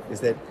that, is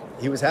that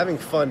he was having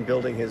fun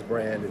building his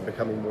brand and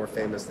becoming more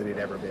famous than he'd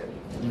ever been.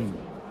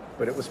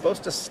 But it was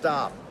supposed to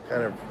stop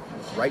kind of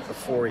right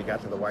before he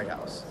got to the White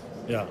House.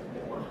 Yeah.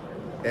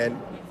 And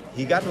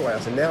he got to the White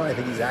House, and now I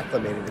think he's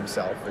acclimated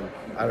himself, and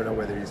I don't know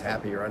whether he's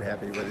happy or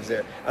unhappy, whether he's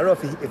there. I don't know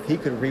if he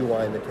could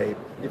rewind the tape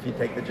if he'd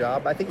take the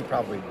job. I think he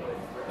probably would.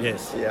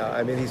 Yes. Yeah,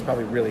 I mean, he's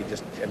probably really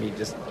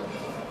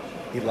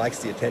he likes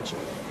the attention.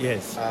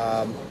 Yes.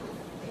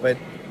 But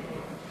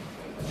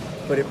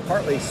it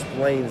partly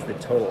explains the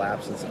total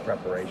absence of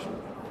preparation.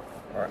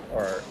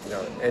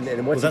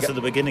 And once that's at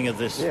the beginning of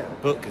this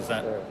book, is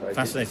that right.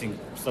 fascinating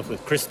stuff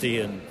with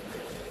Christie, and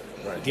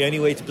the only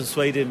way to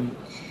persuade him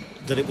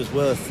that it was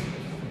worth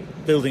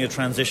building a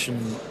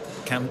transition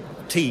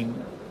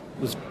team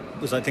was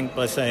I think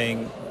by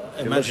saying,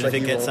 imagine if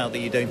it gets out that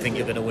you don't think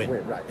you're going to win.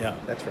 Right. Yeah,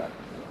 that's right.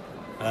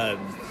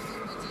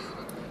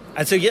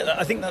 And so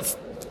I think that's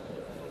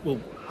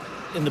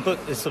in the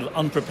book, this sort of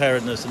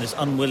unpreparedness and this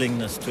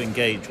unwillingness to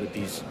engage with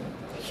these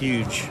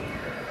huge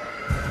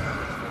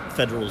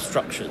federal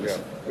structures,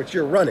 which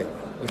you're running,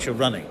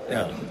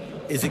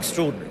 is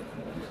extraordinary.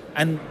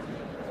 And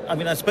I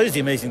mean, I suppose the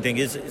amazing thing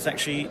is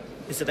that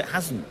it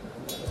hasn't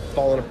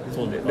fallen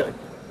apart. No.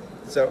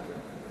 So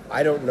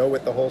I don't know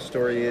what the whole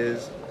story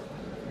is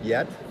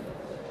yet,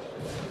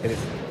 and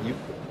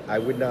I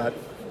wouldn't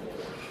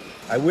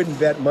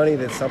bet money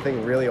that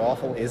something really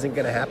awful isn't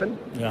going to happen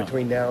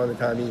between now and the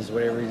time he's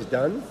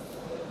done.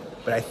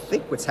 But I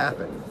think what's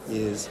happened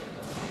is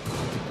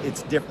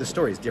it's different. The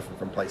story is different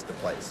from place to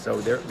place.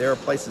 So there are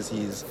places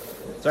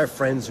So I have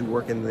friends who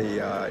work in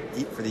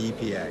for the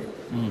EPA.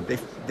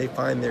 They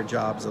find their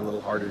jobs a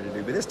little harder to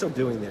do, but they're still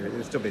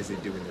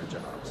basically doing their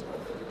jobs.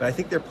 But I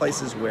think there are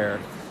places where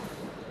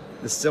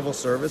the civil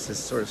service has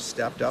sort of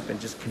stepped up and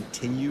just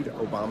continued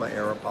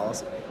Obama-era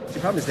policy. The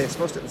problem is the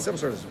civil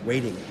service is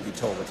waiting to be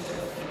told what to do.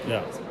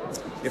 Yeah.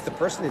 If the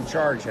person in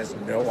charge has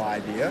no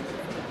idea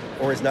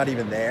or is not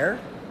even there,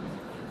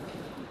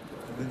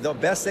 the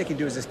best they can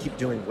do is just keep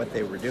doing what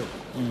they were doing.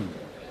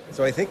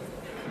 So I think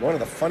one of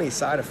the funny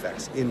side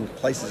effects in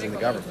places in the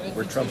government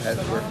where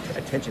where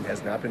attention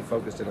has not been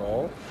focused at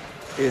all,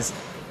 is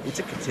it's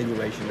a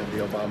continuation of the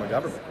Obama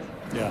government.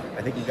 Yeah.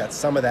 I think you've got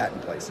some of that in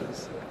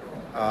places,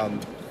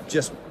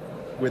 just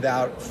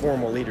without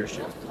formal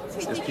leadership.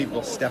 Just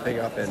people stepping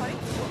up and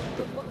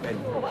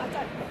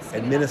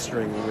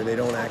administering where they're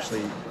not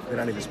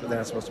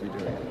supposed to be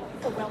doing it.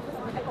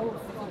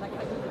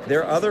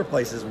 There are other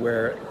places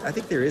where I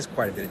think there is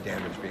quite a bit of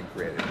damage being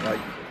created,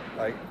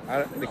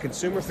 the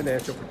consumer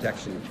financial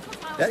protection,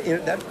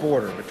 that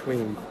border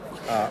between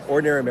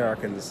ordinary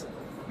Americans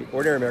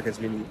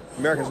meaning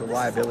Americans with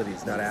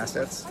liabilities, not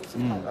assets,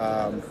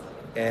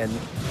 and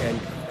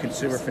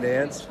consumer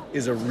finance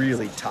is a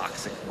really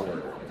toxic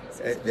border.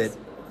 That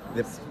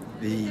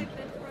the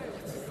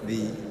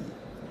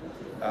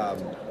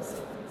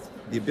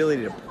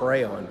ability to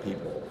prey on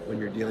people when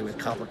you're dealing with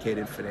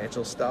complicated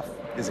financial stuff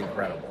is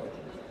incredible.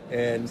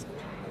 And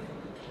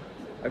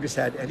have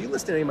you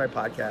listened to any of my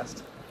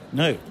podcasts?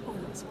 No.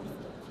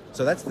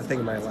 So that's the thing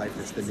in my life.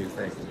 It's the new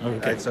thing.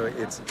 Okay. Right? So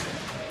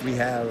we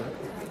have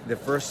the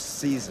first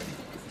season.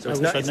 So it's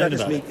not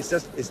just me.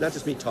 It's not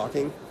just me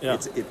talking. Yeah.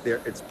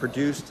 It's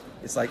produced.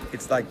 It's like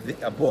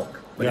a book,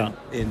 but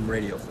in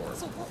radio form,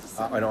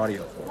 an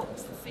audio form.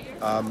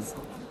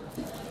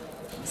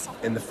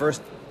 And the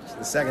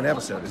second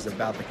episode is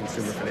about the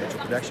Consumer Financial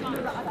Protection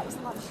Bureau.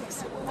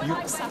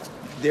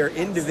 Their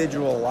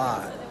individual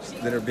lives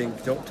that are being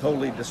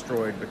totally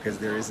destroyed because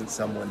there isn't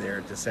someone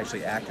there to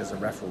essentially act as a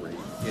referee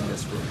in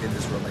this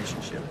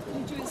relationship.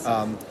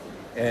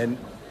 And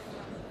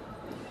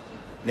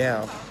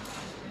now,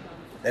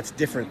 that's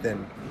different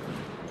than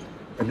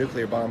a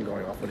nuclear bomb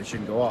going off when it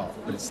shouldn't go off,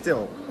 but it's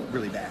still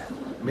really bad.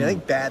 I mean, I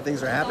think bad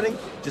things are happening,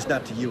 just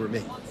not to you or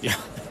me. Yeah.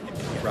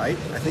 Right?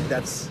 I think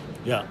that's...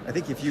 Yeah. I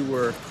think if you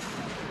were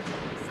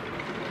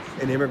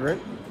an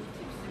immigrant,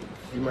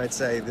 you might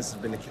say this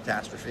has been a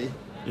catastrophe.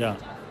 Yeah.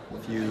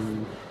 If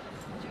you...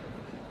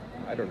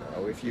 I don't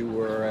know, if you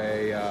were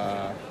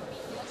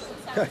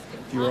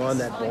if you were on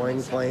that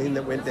Boeing plane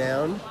that went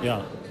down,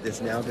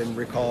 that's now been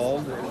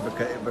recalled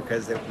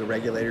because the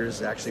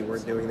regulators actually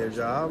weren't doing their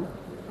job.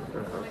 I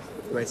don't know.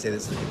 You might say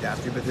this is a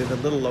catastrophe, but they're the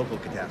little local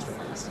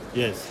catastrophes.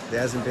 Yes. There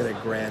hasn't been a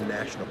grand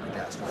national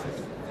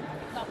catastrophe.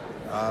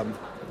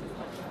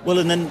 Well,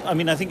 and then, I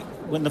mean, I think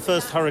when the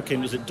first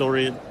hurricane, was it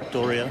Doria?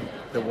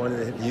 The one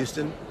that hit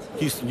Houston?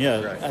 Houston,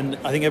 yeah. Right. And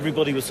I think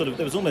everybody was there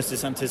was almost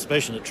this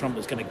anticipation that Trump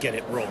was going to get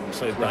it wrong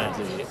so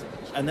badly. Right.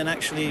 And then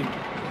actually,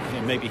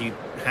 maybe he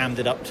hammed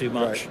it up too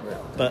much, right.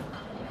 But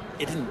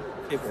it didn't.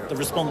 The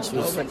response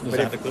was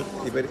adequate.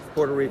 But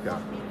Puerto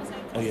Rico.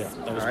 Oh yeah, that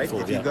was all right.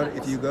 Before,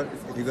 if you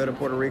go to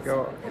Puerto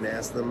Rico and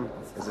ask them,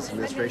 has this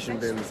administration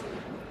been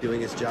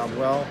doing its job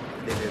well?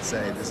 They'd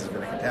say this has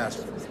been a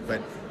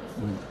catastrophe.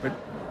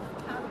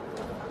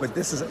 But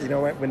this is,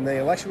 when the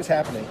election was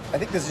happening, I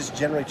think this is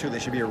generally true. There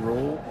should be a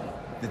rule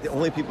that the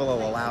only people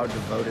allowed to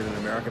vote in an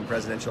American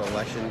presidential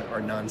election are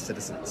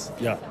non-citizens.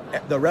 Yeah.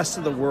 The rest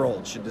of the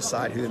world should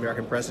decide who the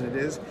American president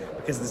is,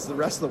 because it's the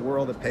rest of the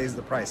world that pays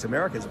the price.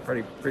 Americans are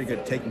pretty good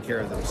at taking care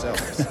of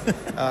themselves.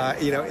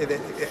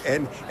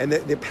 And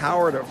the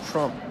power of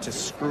Trump to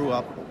screw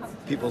up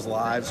people's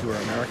lives who are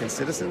American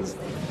citizens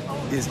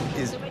is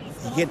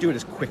he can't do it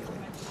as quickly.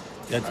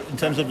 In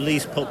terms of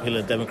least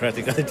popular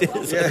democratic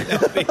ideas,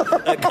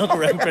 that gone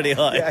around pretty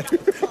high. Yeah. I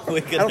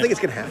don't think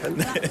it's going to happen,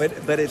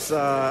 but it's.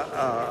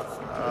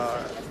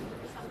 I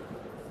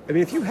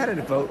mean, if you had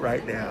a vote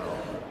right now,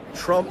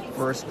 Trump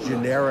versus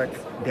generic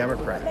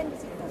Democrat,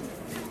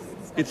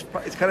 it's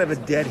kind of a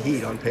dead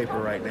heat on paper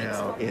right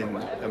now in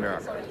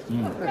America.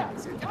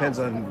 It depends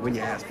on when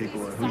you ask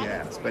people or who you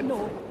ask, but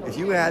if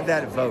you had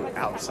that vote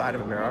outside of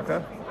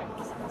America.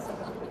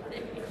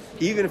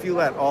 Even if you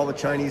let all the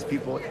Chinese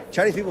people would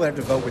have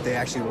to vote what they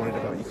actually wanted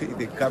to vote.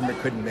 The government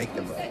couldn't make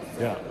them vote.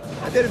 Yeah.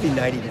 I bet it'd be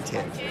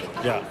 90-10.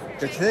 Yeah.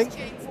 Don't you think?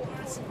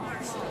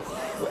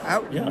 I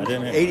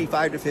didn't know.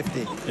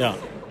 85-15. Yeah.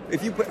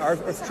 If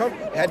Trump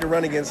had to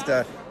run against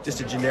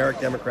just a generic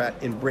Democrat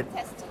in Britain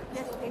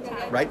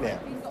right now,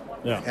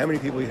 how many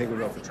people do you think would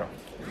vote for Trump?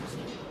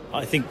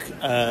 I think,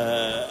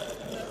 I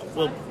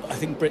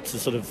think Brits are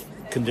sort of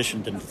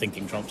conditioned into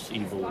thinking Trump's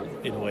evil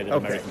in a way that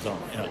Americans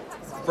aren't. Yeah.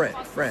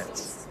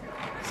 France.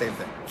 Same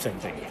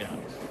thing, yeah.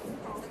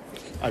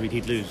 I mean,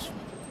 he'd lose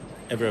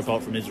everywhere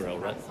apart from Israel,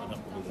 right?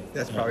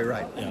 That's probably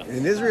right. Yeah.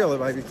 In Israel, it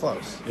might be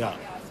close. Yeah.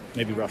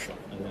 Maybe Russia.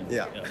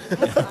 Yeah.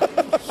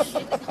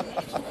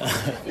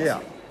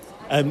 Yeah.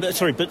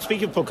 Sorry, but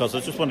speaking of podcasts, I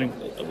was just wondering,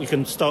 we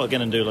can start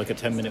again and do like a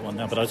 10-minute one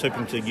now, but I was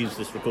hoping to use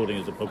this recording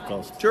as a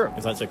podcast. Sure.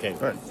 If that's okay.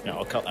 Right. Yeah,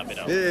 I'll cut that bit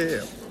out.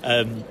 Yeah.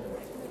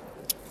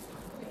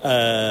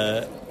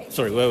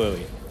 Sorry, where were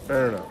we? I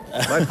don't know.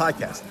 My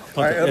podcast.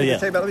 All right, let me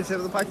tell you about the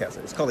podcast.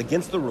 It's called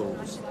Against the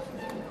Rules.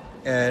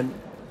 And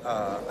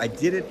I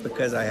did it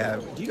because I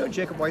have... Do you know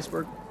Jacob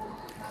Weisberg?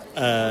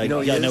 I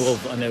know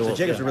So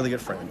Jacob's a really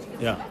good friend.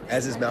 Yeah.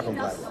 As is Malcolm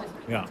Gladwell.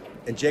 Yeah.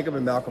 And Jacob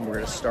and Malcolm were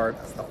going to start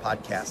a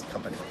podcast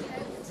company.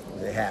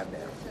 They have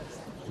now.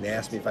 And they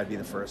asked me if I'd be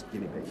the first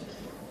guinea pig.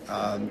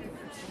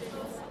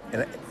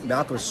 And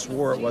Malcolm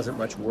swore it wasn't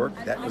much work.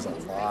 That was a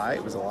lie.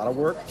 It was a lot of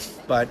work.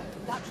 But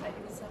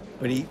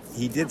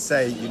he did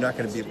say you're not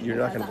going to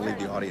believe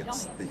the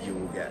audience that you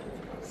will get.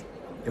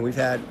 And we've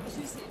had,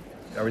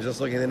 I was just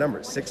looking at the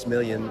numbers, 6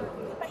 million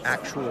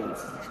actual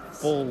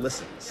full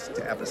listens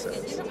to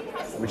episodes,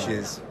 which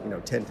is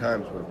 10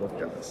 times what a book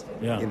does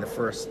in the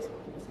first,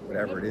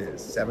 whatever it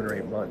is, 7 or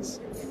 8 months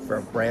for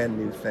a brand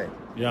new thing.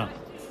 Yeah.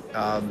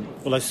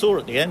 Well, I saw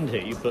at the end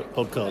here you put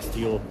podcast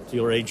to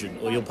your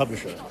agent or your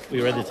publisher or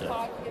your editor.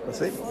 Let's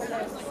see.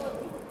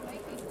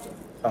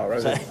 Oh,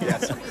 right.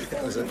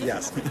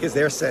 Yes. Because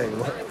they're saying,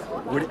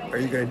 what are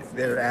you going to?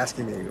 They're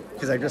asking me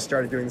because I just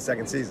started doing the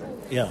second season.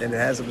 Yeah. And it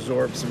has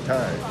absorbed some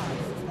time.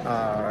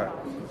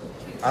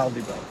 I'll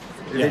do both.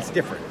 Yeah. It's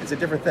different. It's a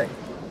different thing.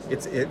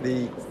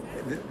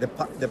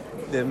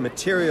 The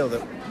material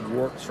that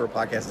works for a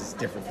podcast is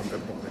different from the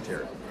book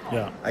material.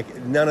 Yeah.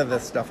 None of the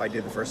stuff I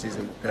did the first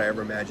season could I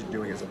ever imagine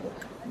doing as a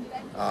book.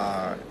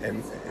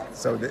 And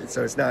so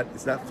it's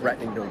not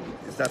threatening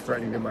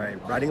to my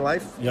writing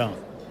life. Yeah.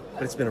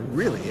 But it's been a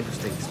really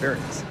interesting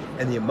experience.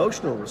 And the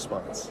emotional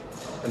response,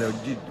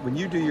 when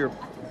you do your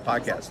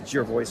podcast, it's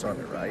your voice on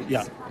it, right?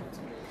 Yeah. Do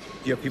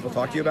you have people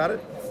talk to you about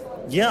it?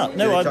 Yeah,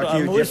 no,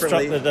 I'm always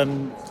struck that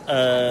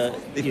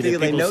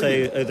people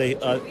say,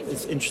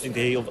 it's interesting to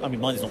hear your, I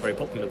mean, mine's not very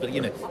popular, but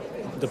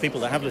the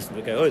people that have listened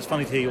to it go, oh, it's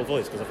funny to hear your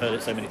voice because I've heard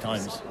it so many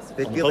times.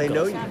 They feel they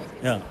know you.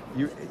 Yeah.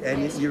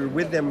 You're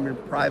with them in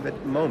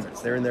private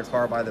moments. They're in their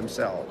car by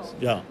themselves.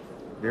 Yeah.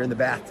 They're in the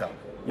bathtub,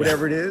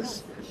 whatever it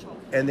is.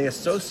 And they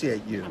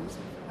associate you.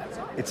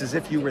 It's as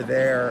if you were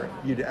there,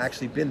 you'd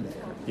actually been there.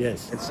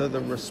 Yes. And so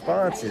the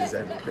response is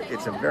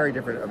it's a very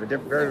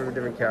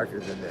different character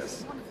than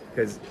this,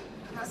 because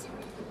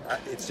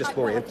it's just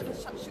more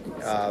intimate.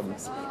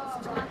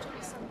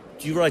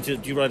 Do you write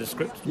a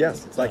script?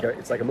 Yes, it's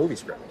like a movie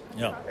script.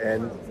 Yeah.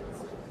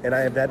 And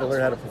I have had to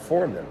learn how to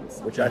perform them,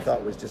 which I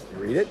thought was just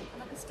read it.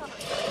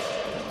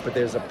 But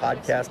there's a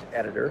podcast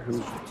editor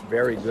who's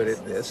very good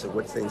at this and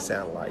what things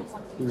sound like,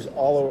 who's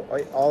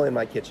all in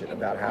my kitchen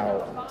about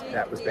how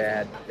that was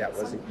bad, that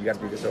wasn't, you got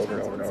to do this over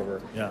and over and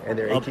over. Yeah. And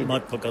there are 18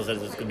 my podcast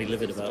editor is going to be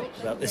livid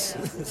about this,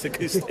 this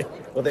acoustic.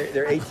 Well,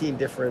 there are 18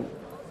 different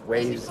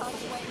ways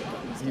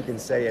you can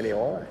say any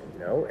line,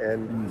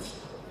 and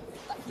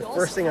the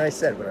first thing I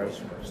said when I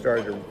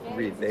started to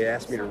read, they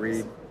asked me to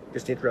read,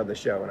 just to interrupt the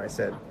show, and I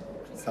said,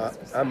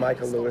 I'm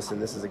Michael Lewis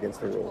and this is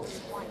against the rules.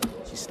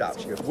 She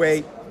stopped, she goes,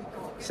 wait.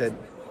 He said,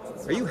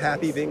 are you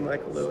happy being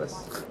Michael Lewis?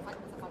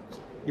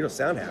 You don't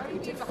sound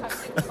happy.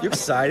 You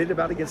excited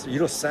about Against the? You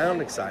don't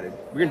sound excited.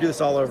 We're going to do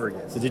this all over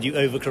again. So did you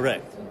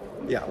overcorrect?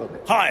 Yeah, a little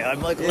bit. Hi,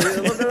 I'm Michael Lewis.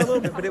 A little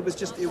bit, but it's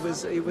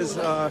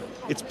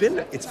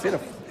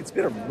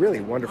been a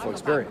really wonderful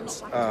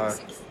experience.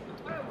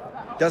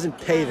 Doesn't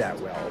pay that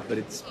well, but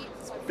it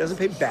doesn't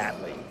pay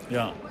badly.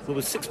 Yeah. Well,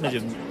 with 6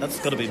 million, that's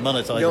got to be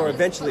monetizable. No,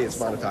 eventually it's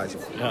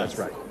monetizable. Yeah. That's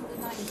right.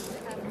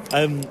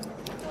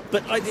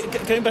 But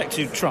going back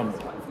to Trump,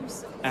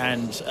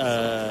 and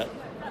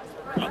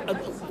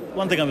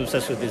one thing I'm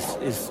obsessed with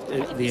is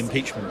the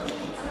impeachment,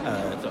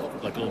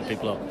 like a lot of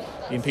people are,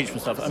 the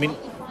impeachment stuff. I mean,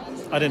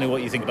 I don't know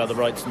what you think about the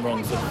rights and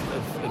wrongs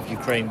of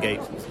Ukraine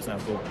Gate, for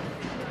example.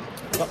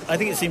 But I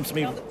think it seems to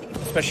me,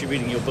 especially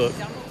reading your book,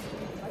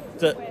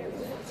 that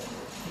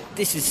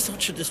this is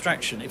such a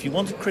distraction. If you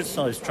want to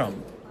criticize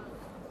Trump,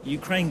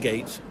 Ukraine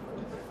Gate,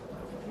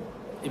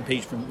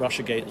 impeachment,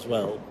 Russia Gate as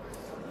well,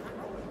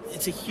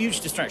 it's a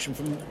huge distraction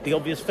from the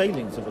obvious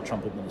failings of the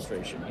Trump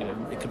administration.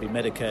 It could be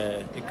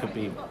Medicare, it could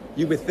be...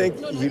 You would think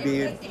you'd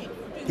be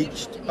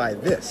impeached by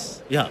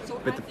this. Yeah.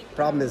 But the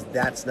problem is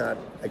that's not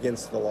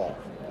against the law.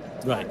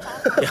 Right.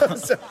 Yeah.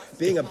 So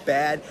being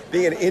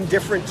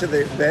indifferent to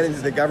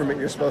the government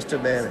you're supposed to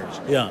manage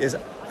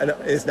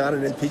is not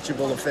an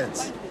impeachable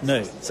offense.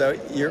 No. So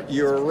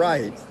you're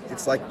right.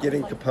 It's like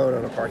getting Capone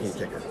on a parking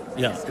ticket.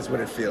 Yeah. Is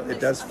what it feels.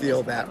 It does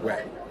feel that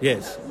way.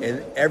 Yes.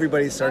 And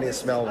everybody's starting to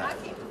smell that.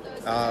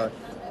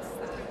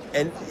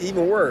 And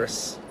even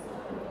worse,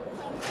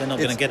 they're not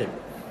going to get it.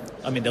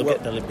 I mean, they'll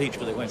impeach,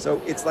 but they won't.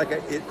 So it's like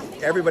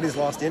everybody's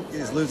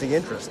is losing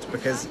interest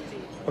because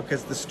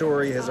the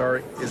story is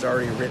already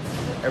written.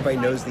 Everybody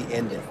knows the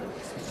ending.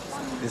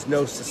 There's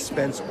no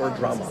suspense or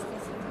drama.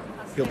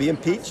 He'll be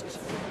impeached.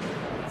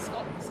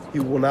 He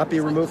will not be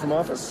removed from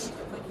office.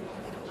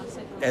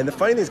 And the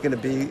funny thing is going to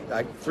be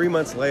like 3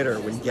 months later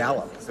when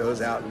Gallup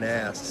goes out and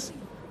asks,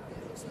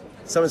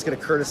 someone's going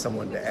to courtesy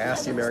someone to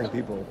ask the American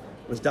people,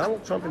 was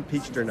Donald Trump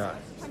impeached or not?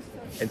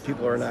 And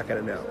people are not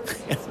going to know.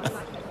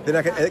 They're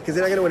not because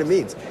they're not going to know what it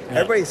means. Yeah.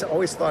 Everybody's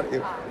always thought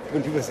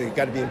when people say he's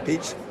got to be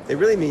impeached, they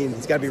really mean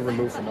he's got to be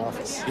removed from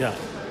office. Yeah.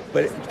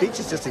 But impeach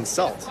is just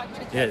insult.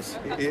 Yes.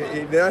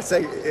 They're not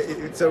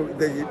saying so.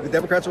 The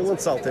Democrats will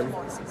insult him.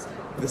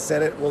 The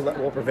Senate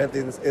will prevent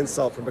the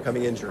insult from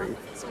becoming injury,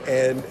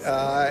 and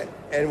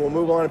we'll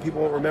move on, and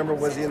people won't remember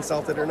was he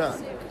insulted or not.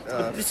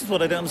 But this is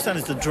what I don't understand: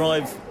 is the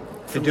drive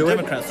for the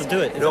Democrats to do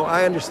it. No,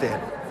 I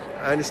understand it.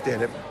 I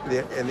understand it.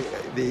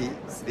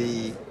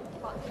 The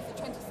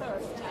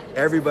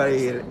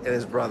everybody and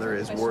his brother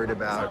is worried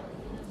about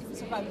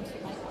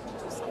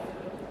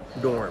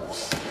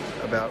norms,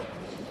 about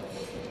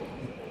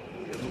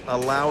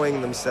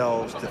allowing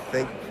themselves to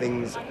think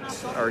things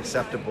are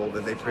acceptable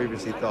that they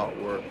previously thought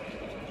were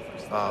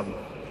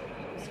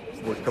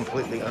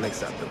completely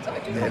unacceptable.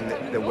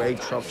 And the way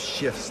Trump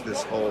shifts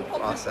this whole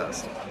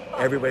process,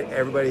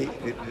 everybody,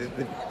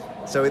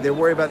 so they're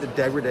worried about the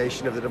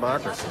degradation of the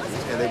democracy,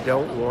 and they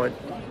don't want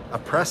a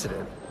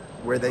precedent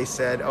where they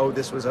said, oh,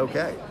 this was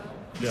okay.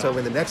 Yeah. So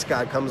when the next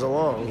guy comes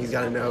along, he's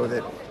got to know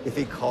that if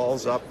he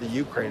calls up the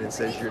Ukraine and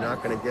says, you're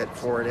not going to get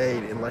foreign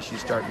aid unless you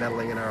start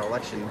meddling in our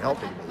election and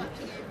helping me,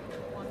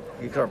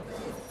 you can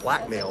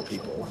blackmail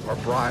people or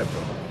bribe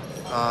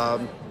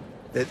them,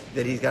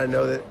 that he's got to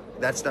know that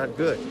that's not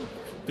good.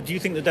 But do you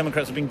think the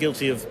Democrats have been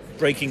guilty of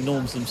breaking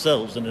norms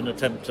themselves in an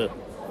attempt to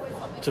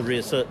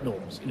reassert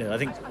norms? I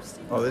think...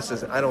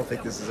 I don't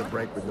think this is a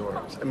break with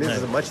norms. I mean, this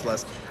is a much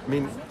less... I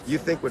mean, you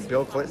think what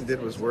Bill Clinton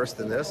did was worse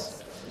than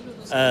this?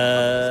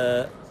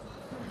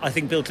 I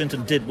think Bill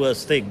Clinton did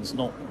worse things,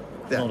 not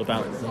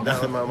about...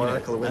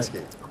 Monica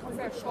Lewinsky.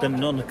 Than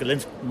Monica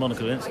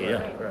Lewinsky,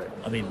 yeah. Right.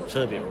 I mean,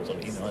 Serbia or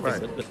something, I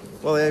think. But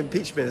well, the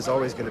impeachment is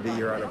always going to be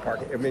your honor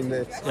parking. I mean,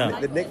 the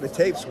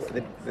tapes,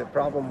 the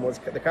problem was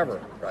the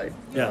cover, right?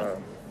 Yeah.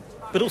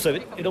 But also,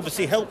 it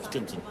obviously helped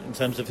Clinton in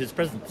terms of his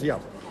presidency. Yeah.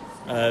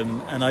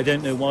 And I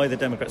don't know why the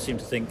Democrats seem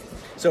to think...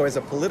 So as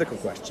a political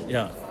question,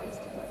 yeah,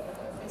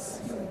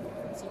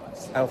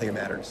 I don't think it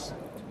matters.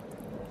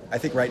 I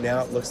think right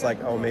now it looks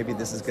like, maybe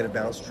this is going to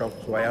bounce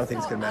Trump's way. I don't think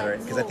it's going to matter,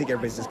 because I think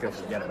everybody's just going to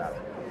forget about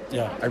it.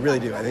 yeah. I really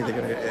do. I think they're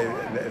going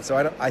to...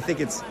 So I think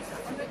it's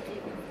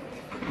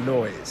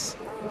noise.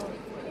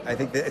 I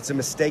think that it's a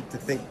mistake to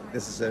think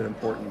this is an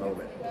important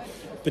moment.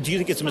 But do you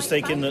think it's a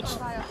mistake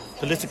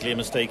politically a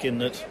mistake in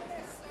that...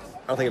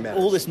 I don't think it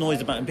matters. All this noise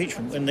about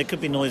impeachment, when there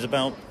could be noise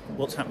about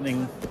what's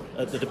happening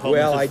at the Department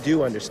Well, of... I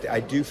do understand.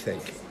 I do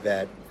think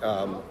that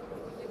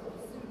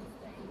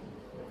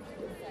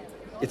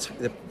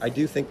I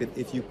do think that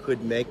if you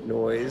could make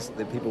noise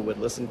that people would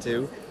listen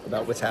to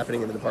about what's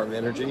happening in the Department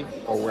of Energy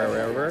or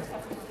wherever,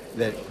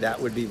 that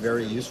would be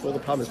very useful. The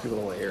problem is people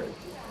don't want to hear it.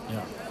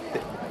 Yeah.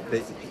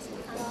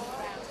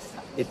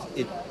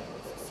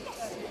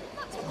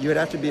 You would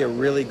have to be a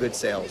really good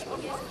salesman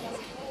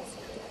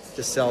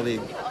to sell the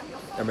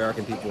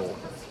American people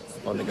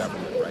on the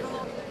government right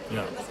now.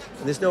 Yeah.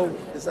 And you're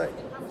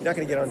not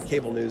going to get on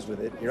cable news with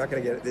it. You're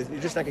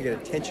just not going to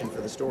get attention for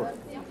the story.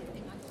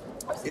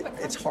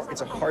 It's hard.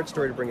 It's a hard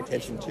story to bring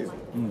attention to.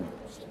 Mm.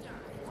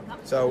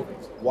 So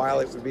while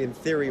it would be in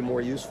theory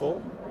more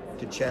useful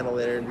to channel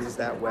their energies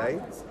that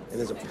way, and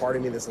there's a part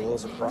of me that's a little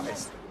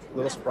surprised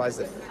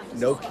that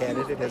no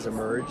candidate has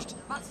emerged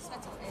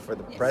for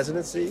the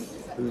presidency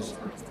who's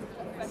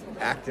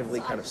actively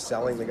kind of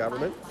selling the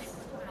government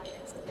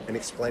and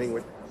explaining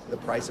what the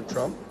price of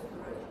Trump.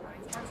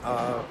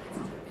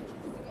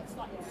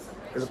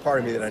 There's a part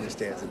of me that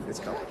understands it's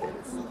complicated.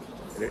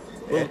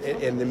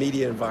 And the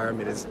media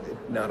environment is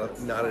not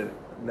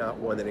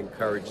one that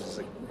encourages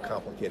a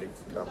complicated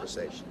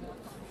conversation.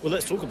 Well,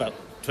 let's talk about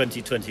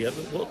 2020.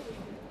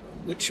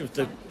 Which of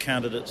the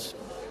candidates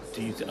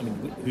do you?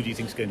 Who do you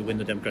think is going to win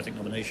the Democratic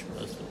nomination?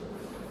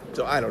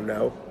 So I don't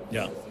know.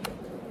 Yeah.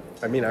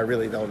 I mean, I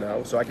really don't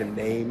know. So I can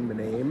name a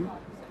name.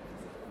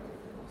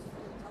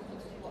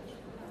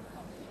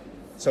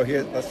 So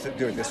here, let's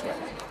do it this way.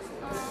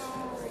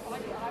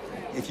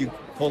 If you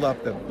pulled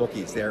up the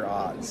bookies, their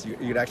odds,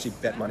 you'd actually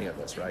bet money on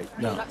this, right?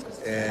 No.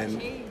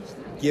 And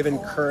given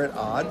current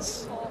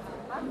odds,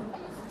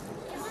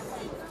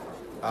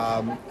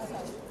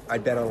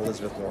 I'd bet on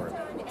Elizabeth Warren.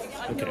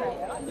 Okay.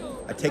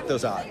 I take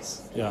those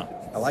odds. Yeah.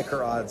 I like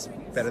her odds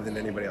better than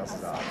anybody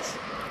else's odds.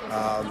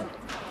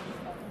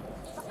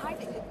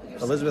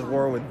 Elizabeth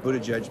Warren with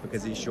Buttigieg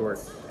because he's short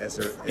as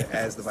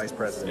the vice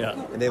president.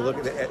 Yeah. And they look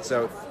at it,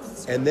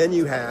 and then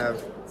you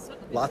have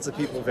lots of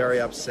people very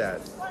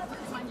upset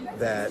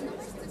that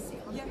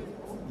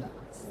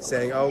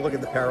saying, "Oh, look at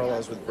the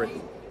parallels with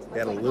Britain. They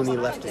had a loony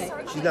lefty."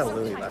 She's not a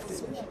loony lefty.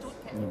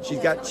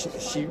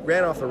 She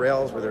ran off the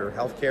rails with her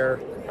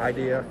healthcare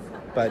idea,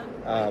 but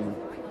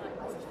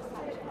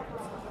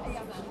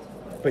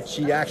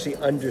she actually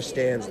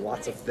understands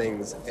lots of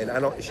things, and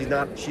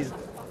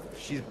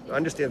she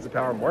understands the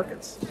power of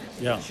markets.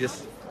 Yeah. She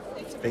just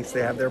thinks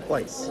they have their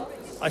place.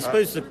 I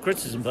suppose the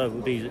criticism of her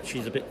would be that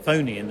she's a bit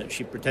phony in that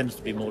she pretends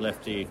to be more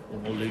lefty or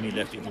more loony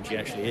lefty than she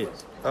actually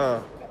is.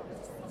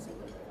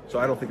 So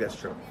I don't think that's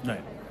true. No.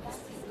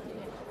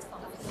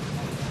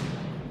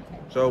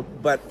 So,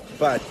 but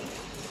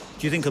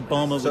do you think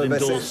Obama would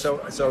endorse? So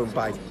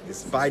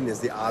Biden is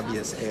the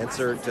obvious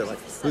answer to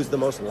who's the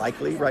most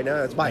likely right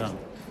now? It's Biden,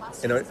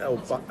 and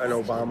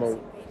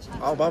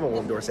Obama will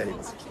endorse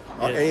anyone.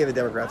 Yes. Any of the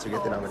Democrats who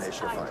get the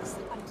nomination are fine.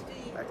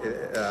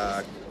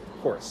 Of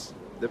course,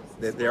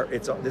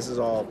 this is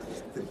all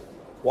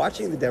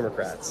watching the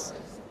Democrats.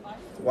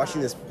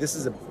 Watching this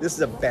is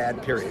a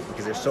bad period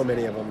because there's so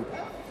many of them,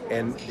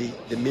 and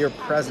the mere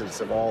presence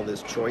of all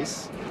this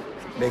choice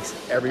makes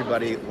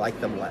everybody like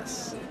them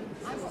less.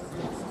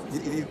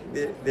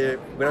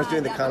 When I was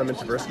doing the Kahneman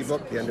Tversky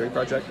book, The Undoing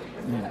Project,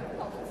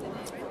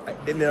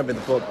 ended up in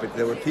the book, but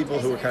there were people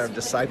who were kind of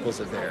disciples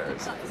of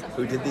theirs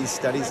who did these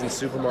studies in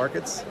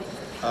supermarkets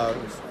of,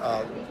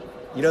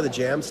 you know, the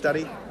jam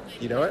study?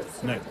 You know it?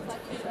 No.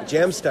 The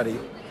jam study,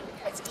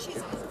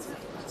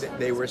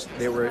 they were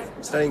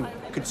studying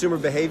consumer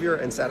behavior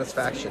and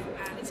satisfaction,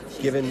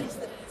 given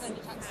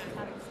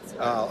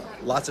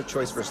lots of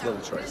choice versus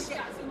little choice.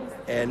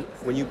 And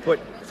when you put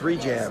 3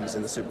 jams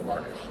in the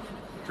supermarket,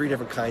 3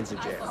 different kinds of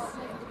jam,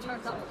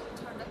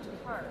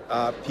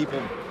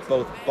 people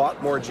both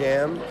bought more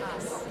jam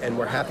and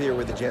were happier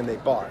with the jam they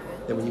bought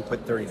than when you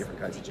put 30 different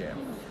kinds of jam.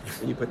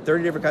 When you put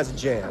 30 different kinds of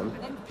jam,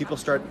 people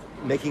start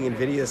making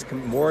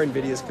more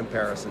invidious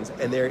comparisons,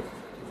 and they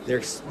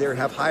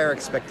have higher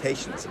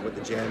expectations of what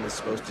the jam is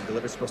supposed to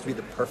deliver. It's supposed to be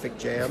the perfect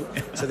jam.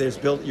 So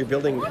you're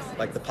building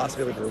like the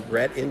possibility of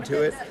regret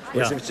into it.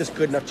 Whereas if it's just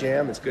good enough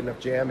jam, it's good enough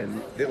jam,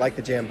 and they like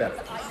the jam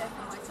better.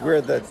 We're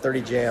at the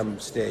 30 jam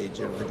stage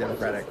of the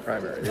Democratic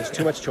primary. There's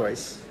too much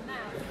choice.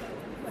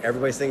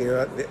 Everybody's thinking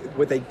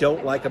what they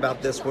don't like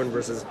about this one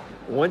versus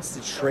once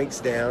it shrinks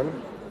down,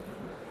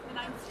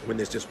 when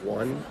there's just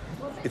one,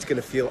 it's going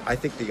to feel, I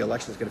think the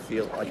election is going to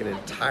feel like an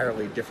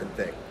entirely different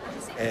thing.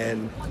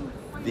 And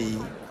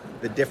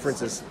the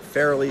difference is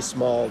fairly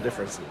small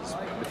differences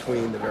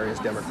between the various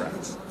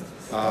Democrats.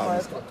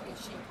 Are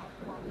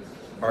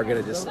going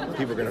to just,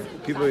 people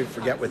will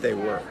forget what they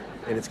were.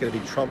 And it's going to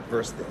be Trump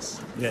versus this,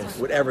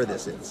 whatever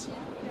this is.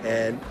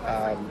 And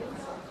I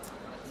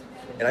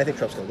think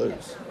Trump's going to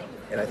lose.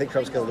 And I think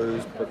Trump's going to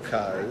lose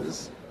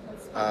because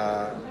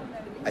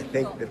I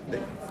think that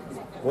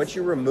once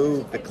you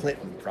remove the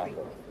Clinton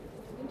problem,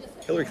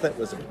 Hillary Clinton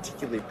was a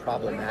particularly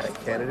problematic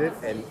candidate,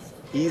 and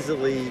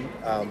easily,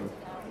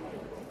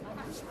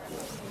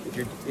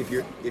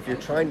 if you're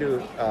trying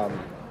to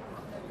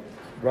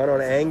run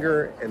on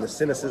anger and the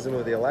cynicism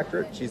of the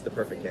electorate, she's the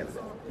perfect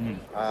candidate.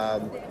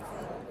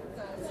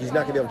 He's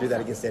not going to be able to do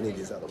that against any of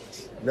these other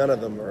ones. None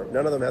of them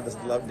have this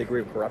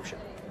degree of corruption.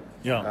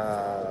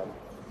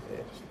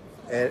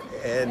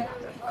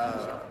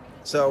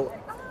 So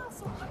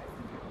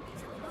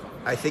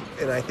I think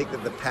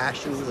that the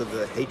passions of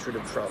the hatred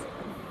of Trump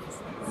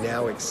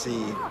now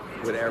exceed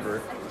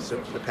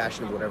the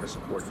passion of whatever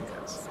support he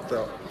has.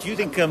 So, do you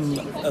think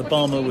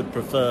Obama would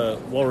prefer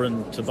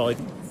Warren to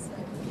Biden?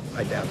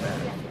 I doubt that.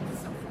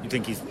 You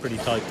think he's pretty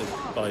tight with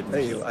Biden?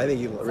 I think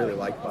he really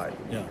liked Biden.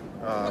 Yeah.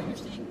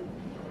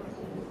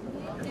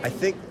 I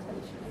think,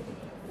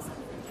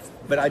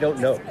 but I don't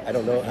know.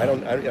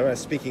 I'm not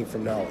speaking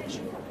from knowledge.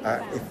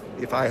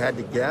 If I had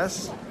to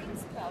guess,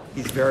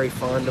 he's very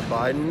fond of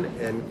Biden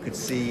and could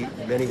see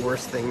many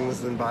worse things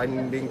than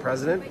Biden being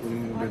president,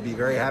 and would be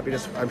very happy to.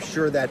 I'm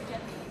sure that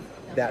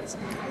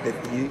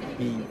he'd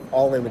be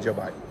all in with Joe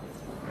Biden.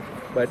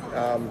 But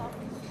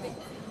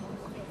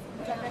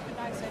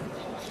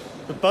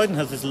Biden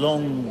has this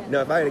long.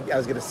 No, I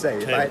was going to say,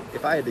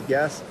 if I had to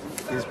guess,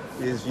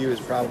 his view is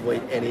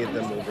probably any of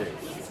them will be.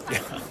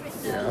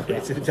 Yeah.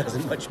 It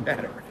doesn't much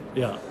matter.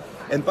 Yeah.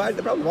 And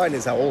the problem with Biden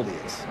is how old he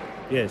is.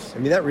 Yes. I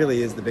mean, that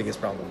really is the biggest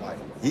problem with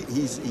Biden.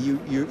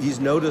 He's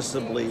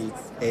noticeably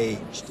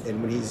aged.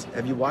 And when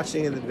have you watched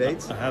any of the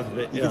debates? I have a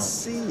bit, You can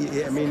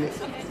see, I mean,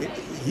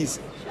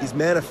 he's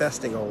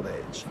manifesting old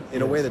age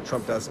in a way that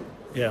Trump doesn't.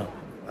 Yeah.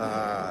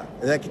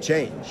 And that could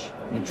change.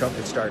 I mean, Trump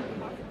could start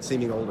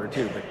seeming older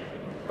too, but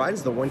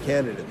Biden's the one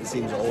candidate that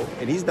seems old,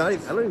 and he's not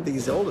even, I don't even think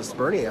he's the oldest.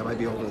 Bernie might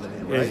be older than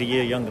him, right? He's a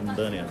year younger than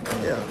Bernie.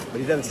 Yeah, but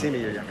he doesn't seem a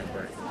year younger than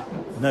Bernie.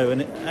 No,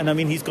 and I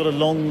mean, he's got a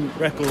long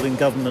record in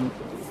government,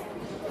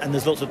 and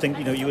there's lots of things,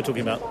 you were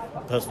talking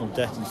about personal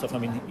debt and stuff. I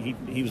mean,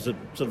 he was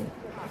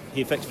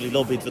he effectively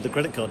lobbied for the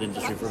credit card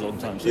industry for a long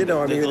time. So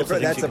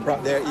that's the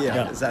problem there.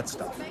 Yeah, is that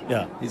stuff.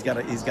 Yeah. He's got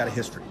a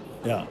history.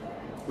 Yeah.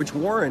 Which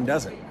Warren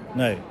doesn't.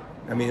 No.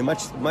 I mean, a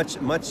much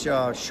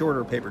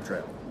shorter paper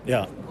trail.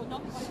 Yeah.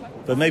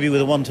 But maybe with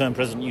a one-term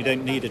president, you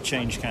don't need a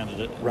change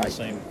candidate. Right. The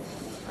same.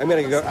 I got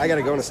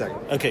to go in a second.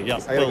 Okay, yeah.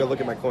 I got to go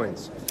look at my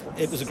coins.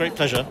 It was a great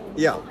pleasure.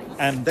 Yeah.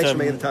 And thanks for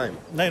making the time.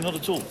 No, not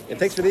at all. And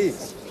thanks for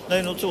these.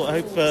 No, not at all.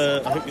 I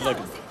hope you like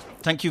it.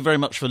 Thank you very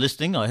much for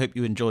listening. I hope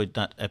you enjoyed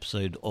that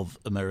episode of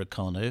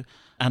Americano.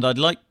 And I'd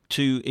like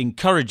to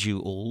encourage you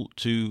all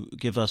to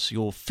give us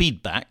your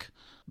feedback,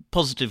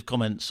 positive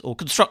comments or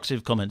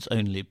constructive comments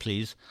only,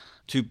 please,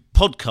 to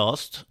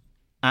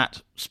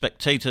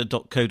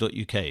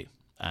podcast@spectator.co.uk.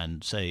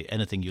 And say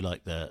anything you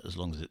like there, as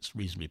long as it's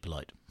reasonably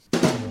polite.